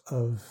promise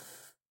of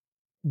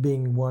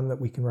being one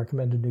that we can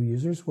recommend to new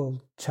users,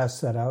 we'll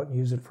test that out and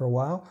use it for a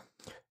while.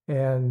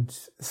 And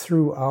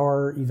through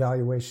our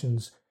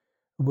evaluations,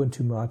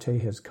 Ubuntu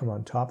Mate has come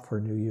on top for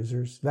new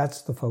users.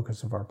 That's the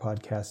focus of our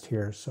podcast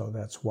here, so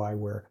that's why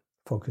we're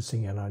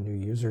focusing in on new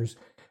users.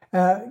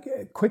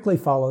 Quickly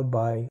followed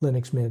by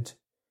Linux Mint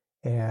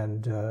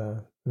and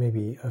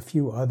maybe a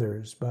few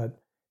others, but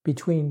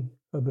between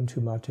Ubuntu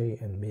Mate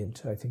and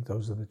Mint, I think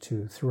those are the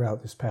two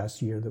throughout this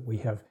past year that we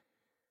have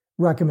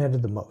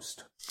recommended the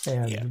most.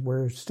 And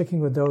we're sticking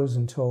with those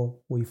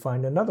until we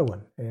find another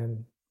one.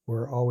 And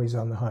we're always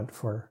on the hunt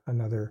for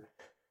another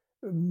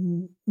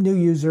new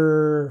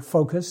user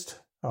focused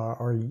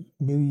or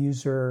new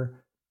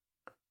user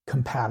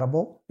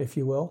compatible, if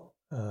you will,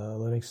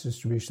 Linux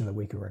distribution that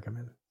we could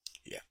recommend.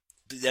 Yeah,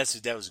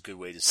 that was a good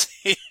way to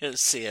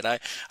see it.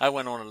 I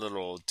went on a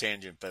little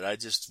tangent, but I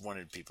just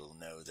wanted people to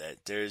know that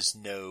there's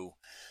no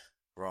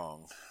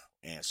wrong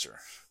answer.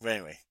 But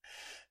anyway.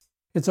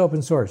 It's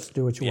open source.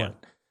 Do what you want.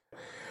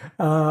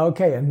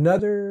 Okay,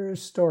 another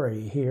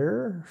story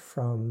here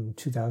from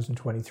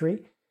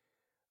 2023.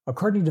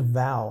 According to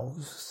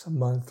Valve's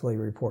monthly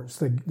reports,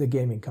 the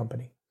gaming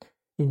company,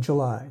 In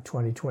July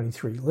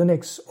 2023,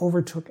 Linux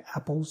overtook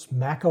Apple's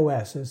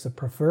macOS as the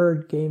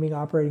preferred gaming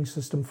operating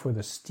system for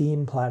the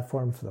Steam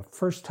platform for the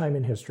first time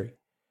in history.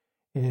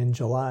 In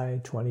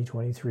July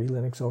 2023,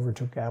 Linux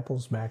overtook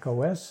Apple's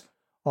macOS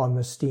on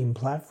the Steam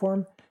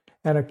platform,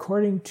 and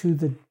according to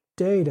the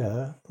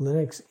data,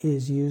 Linux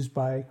is used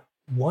by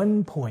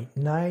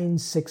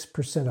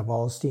 1.96% of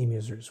all Steam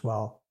users,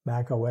 while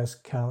macOS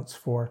counts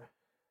for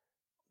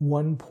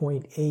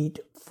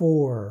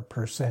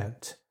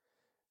 1.84%.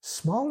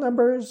 Small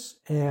numbers,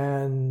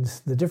 and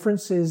the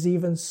difference is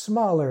even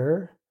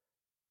smaller.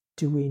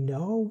 Do we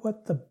know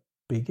what the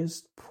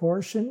biggest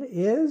portion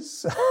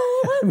is?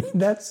 I mean,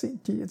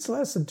 it's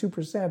less than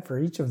 2% for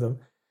each of them.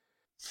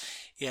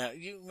 Yeah,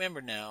 you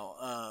remember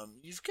now,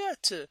 you've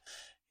got to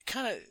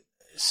kind of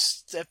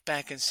step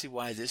back and see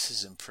why this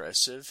is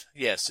impressive.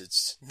 Yes,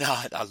 it's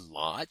not a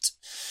lot,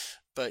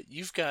 but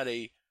you've got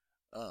a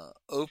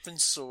open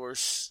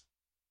source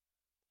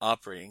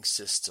operating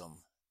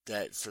system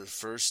that for the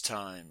first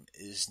time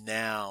is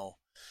now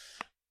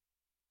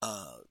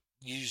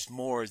used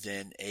more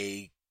than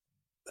a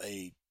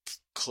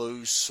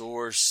closed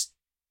source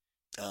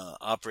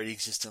operating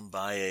system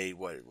by a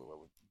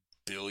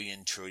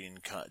billion trillion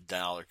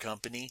dollar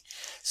company.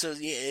 So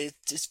yeah,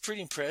 it's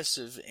pretty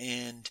impressive,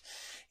 and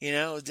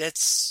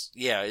it's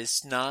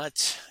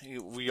not.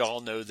 We all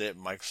know that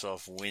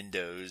Microsoft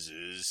Windows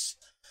is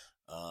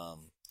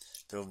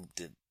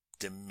the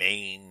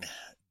main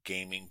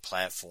gaming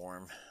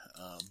platform.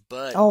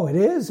 But it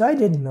is. I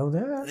didn't know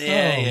that.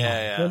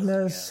 Yeah.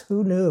 Goodness,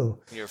 who knew?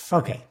 You're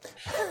funny. Okay,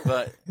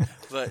 but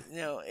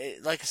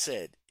like I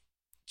said,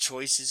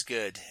 choice is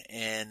good,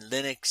 and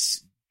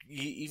Linux,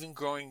 even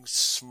growing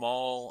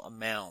small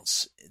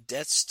amounts,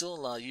 that's still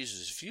a lot of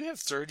users. If you have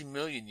 30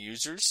 million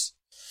users,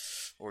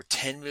 or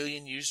 10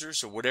 million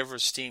users, or whatever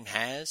Steam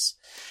has,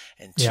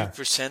 and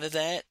 2% of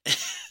that,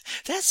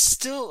 that's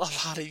still a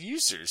lot of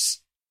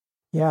users.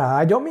 Yeah,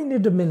 I don't mean to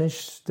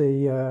diminish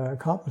the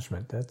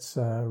accomplishment. That's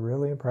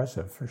really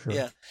impressive, for sure.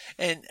 Yeah,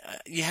 and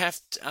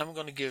I'm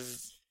going to give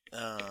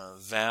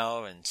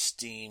Valve and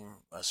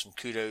Steam some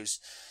kudos.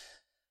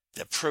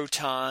 The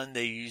Proton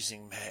they're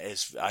using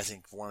is, I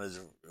think, one of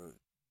the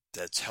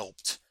that's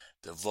helped.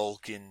 The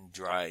Vulkan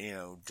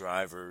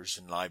drivers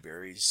and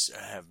libraries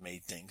have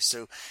made things.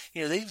 So,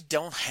 they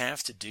don't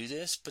have to do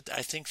this, but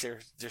I think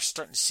they're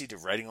starting to see the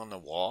writing on the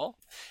wall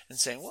and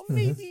saying, well,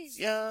 maybe,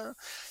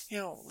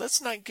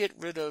 let's not get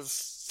rid of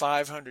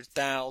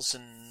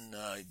 500,000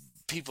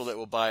 people that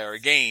will buy our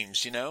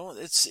games.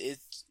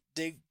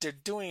 They're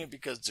doing it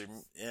because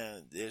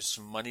there's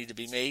some money to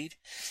be made,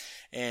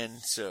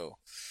 and so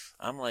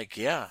I'm like,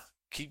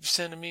 keep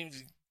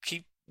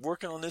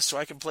working on this so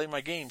I can play my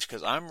games,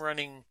 because I'm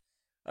running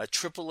a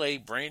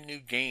AAA brand new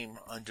game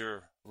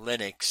under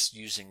Linux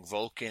using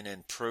Vulkan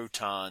and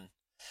Proton,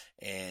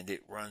 and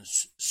it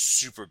runs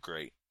super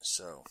great.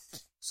 So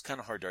it's kind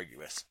of hard to argue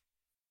with.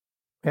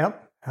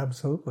 Yep,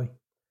 absolutely.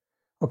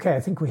 Okay, I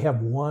think we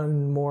have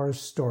one more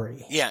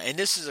story. Yeah, and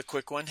this is a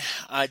quick one.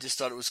 I just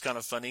thought it was kind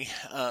of funny.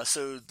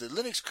 So the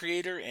Linux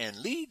creator and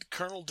lead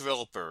kernel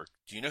developer,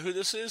 do you know who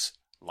this is?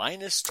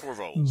 Linus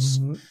Torvalds.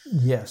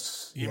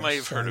 Yes. You might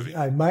have heard of him.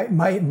 I might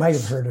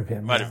have heard of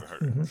him. Might have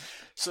heard of him.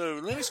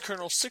 So Linux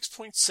kernel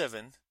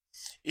 6.7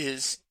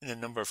 is, in the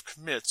number of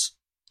commits,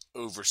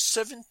 over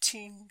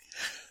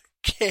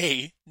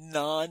 17K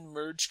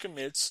non-merge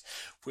commits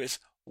with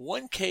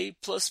 1K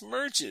plus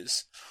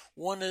merges.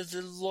 One of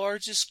the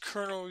largest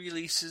kernel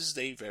releases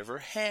they've ever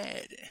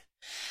had.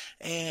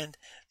 And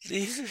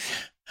these are...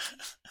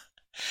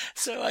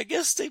 So I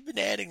guess they've been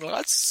adding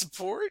lots of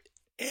support.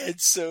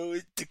 And so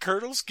the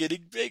kernel's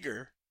getting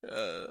bigger.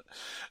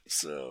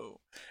 That's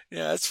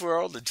where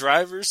all the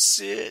drivers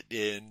sit,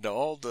 and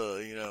all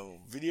the,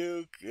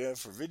 video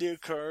for video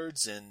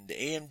cards and the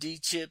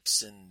AMD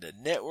chips and the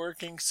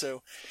networking.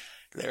 So,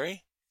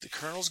 Larry, the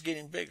kernel's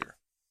getting bigger.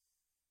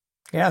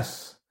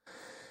 Yes.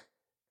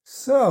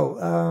 So,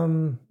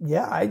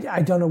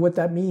 I don't know what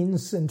that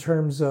means in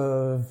terms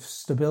of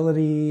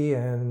stability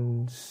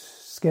and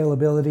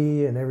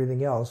scalability and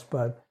everything else,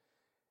 but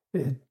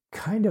it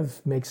kind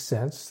of makes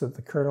sense that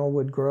the kernel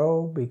would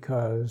grow,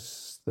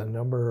 because the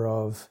number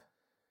of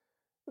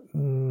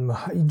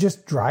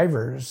just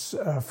drivers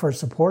for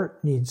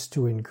support needs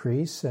to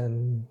increase,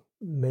 and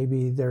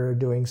maybe they're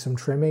doing some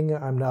trimming.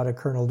 I'm not a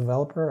kernel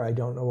developer. I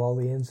don't know all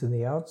the ins and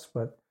the outs,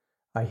 but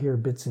I hear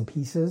bits and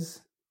pieces.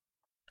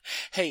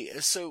 Hey,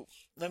 so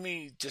let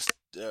me just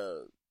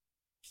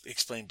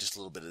explain just a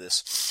little bit of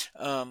this.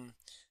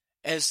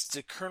 As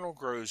the kernel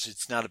grows,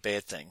 it's not a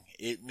bad thing.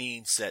 It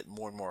means that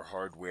more and more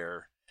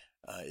hardware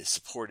is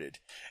supported.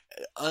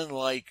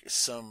 Unlike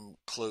some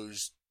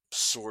closed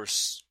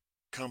source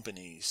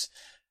companies,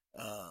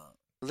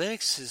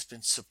 Linux has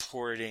been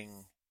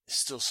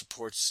still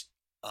supports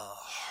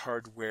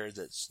hardware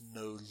that's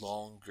no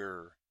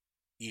longer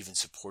even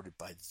supported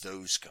by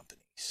those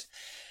companies.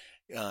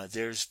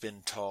 There's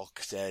been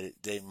talk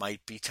that they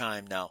might be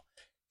time now.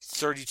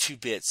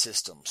 32-bit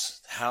systems.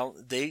 How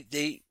they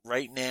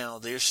right now,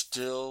 there's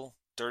still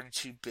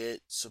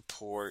 32-bit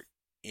support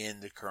in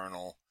the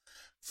kernel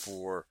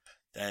for,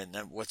 and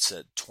what's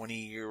that,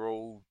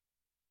 20-year-old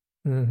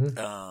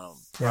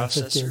processors. Yeah,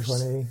 15,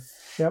 20.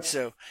 Yep.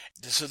 So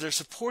they're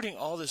supporting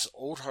all this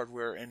old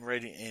hardware and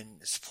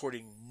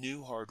supporting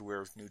new hardware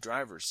with new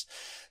drivers.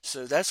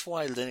 So that's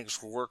why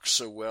Linux works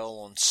so well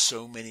on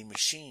so many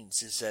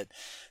machines, is that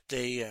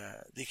they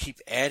keep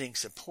adding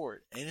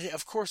support. And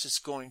of course it's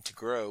going to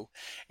grow.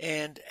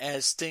 And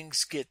as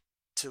things get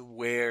to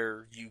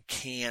where you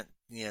can't,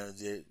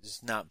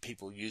 there's not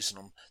people using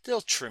them,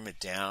 they'll trim it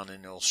down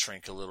and it'll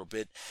shrink a little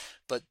bit.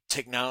 But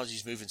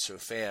technology's moving so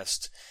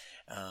fast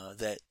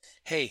that,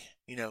 hey,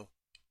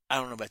 I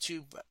don't know about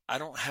you, but I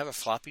don't have a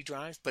floppy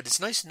drive, but it's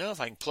nice to know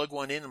if I can plug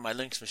one in on my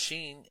Linux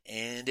machine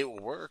and it will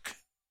work.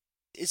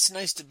 It's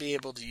nice to be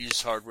able to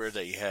use hardware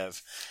that you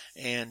have.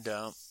 And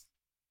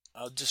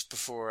just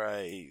before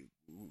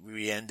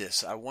we end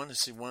this, I want to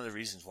say one of the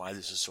reasons why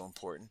this is so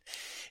important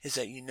is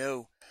that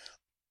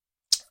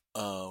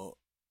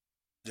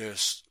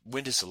there's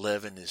Windows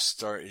 11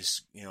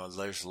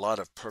 there's a lot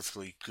of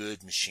perfectly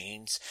good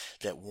machines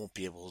that won't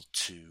be able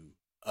to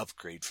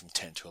upgrade from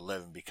 10 to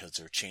 11 because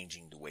they're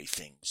changing the way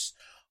things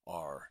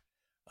are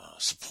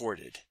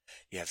supported.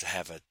 You have to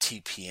have a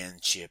TPN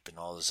chip and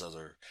all this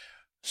other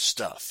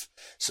stuff.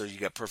 So you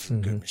got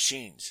perfectly good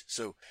machines.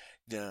 So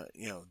the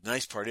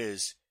nice part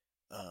is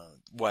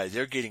while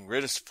they're getting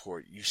rid of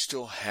support, you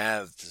still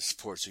have the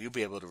support. So you'll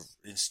be able to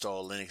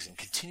install Linux and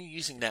continue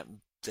using that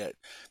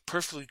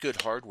perfectly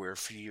good hardware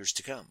for years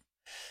to come.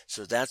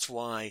 So that's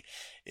why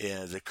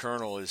the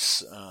kernel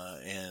is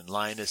and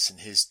Linus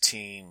and his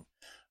team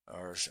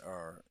are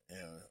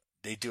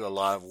they do a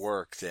lot of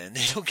work. Then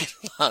they don't get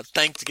a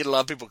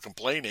lot of people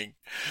complaining,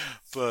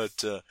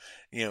 but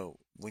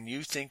when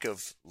you think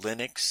of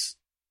Linux,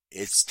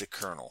 it's the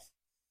kernel,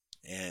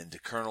 and the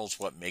kernel's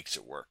what makes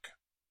it work.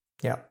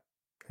 Yeah,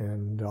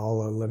 and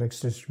all the Linux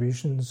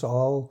distributions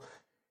all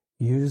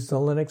use the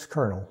Linux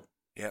kernel.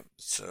 Yep.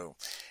 So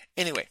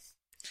anyway,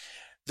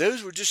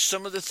 those were just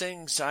some of the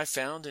things I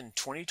found in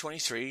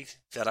 2023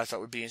 that I thought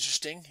would be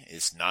interesting.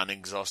 It's not an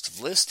exhaustive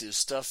list. It's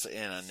stuff,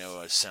 and I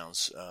know it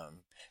sounds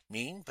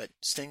mean, but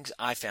it's things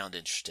I found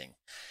interesting.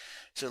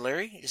 So,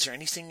 Larry, is there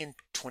anything in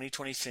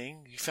 2023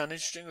 you found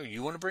interesting or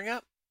you want to bring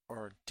up?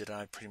 Or did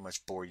I pretty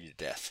much bore you to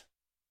death?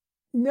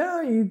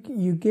 No,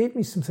 you gave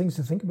me some things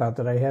to think about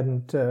that I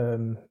hadn't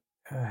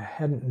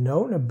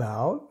known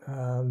about.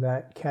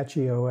 That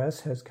Catchy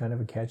OS has kind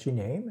of a catchy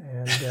name,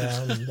 and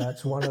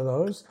that's one of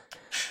those.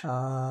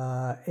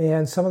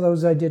 And some of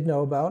those I did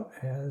know about,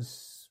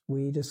 as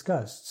we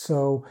discussed.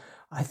 So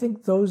I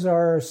think those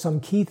are some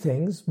key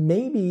things,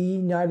 maybe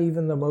not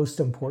even the most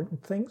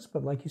important things,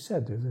 but like you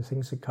said, they're the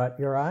things that caught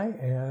your eye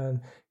and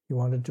you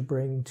wanted to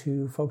bring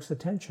to folks'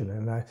 attention.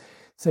 And I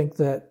think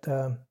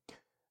that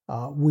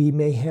we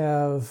may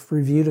have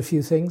reviewed a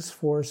few things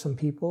for some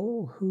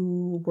people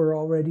who were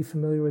already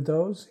familiar with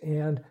those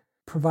and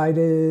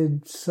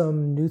provided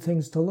some new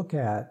things to look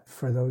at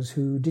for those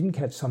who didn't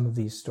catch some of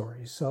these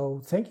stories.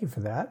 So thank you for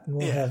that. And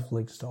we'll have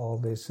links to all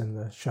this in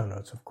the show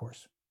notes, of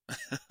course.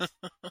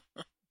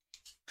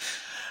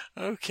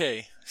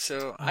 Okay.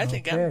 So I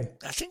think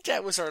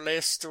that was our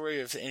last story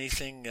of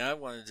anything I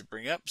wanted to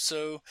bring up.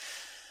 So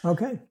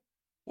okay.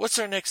 What's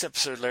our next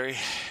episode, Larry?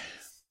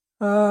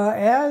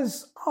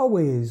 As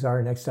always,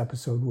 our next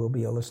episode will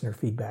be a listener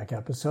feedback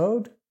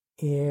episode.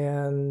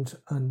 And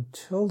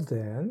until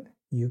then,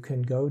 you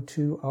can go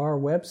to our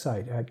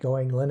website at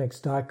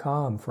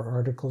goinglinux.com for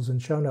articles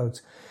and show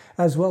notes,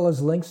 as well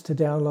as links to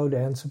download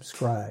and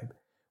subscribe.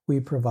 We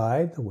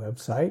provide the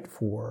website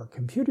for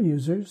computer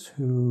users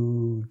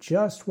who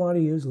just want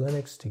to use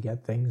Linux to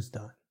get things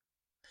done.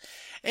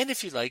 And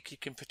if you like, you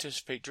can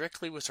participate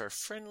directly with our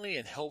friendly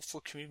and helpful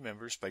community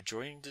members by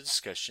joining the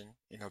discussion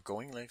in our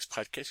Going Linux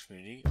podcast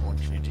community on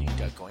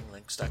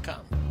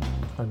community.goinglinux.com.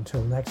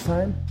 Until next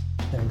time,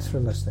 thanks for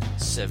listening.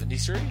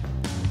 73.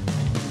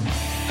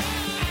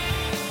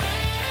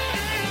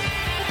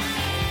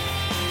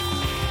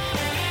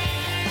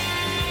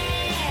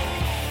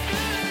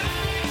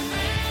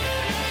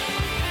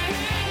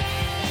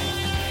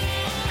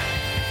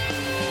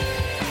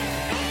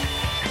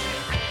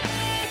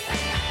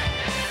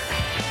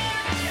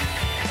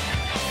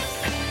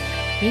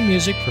 Theme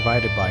music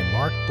provided by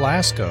Mark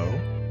Blasco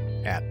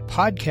at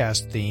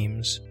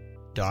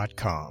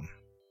podcastthemes.com.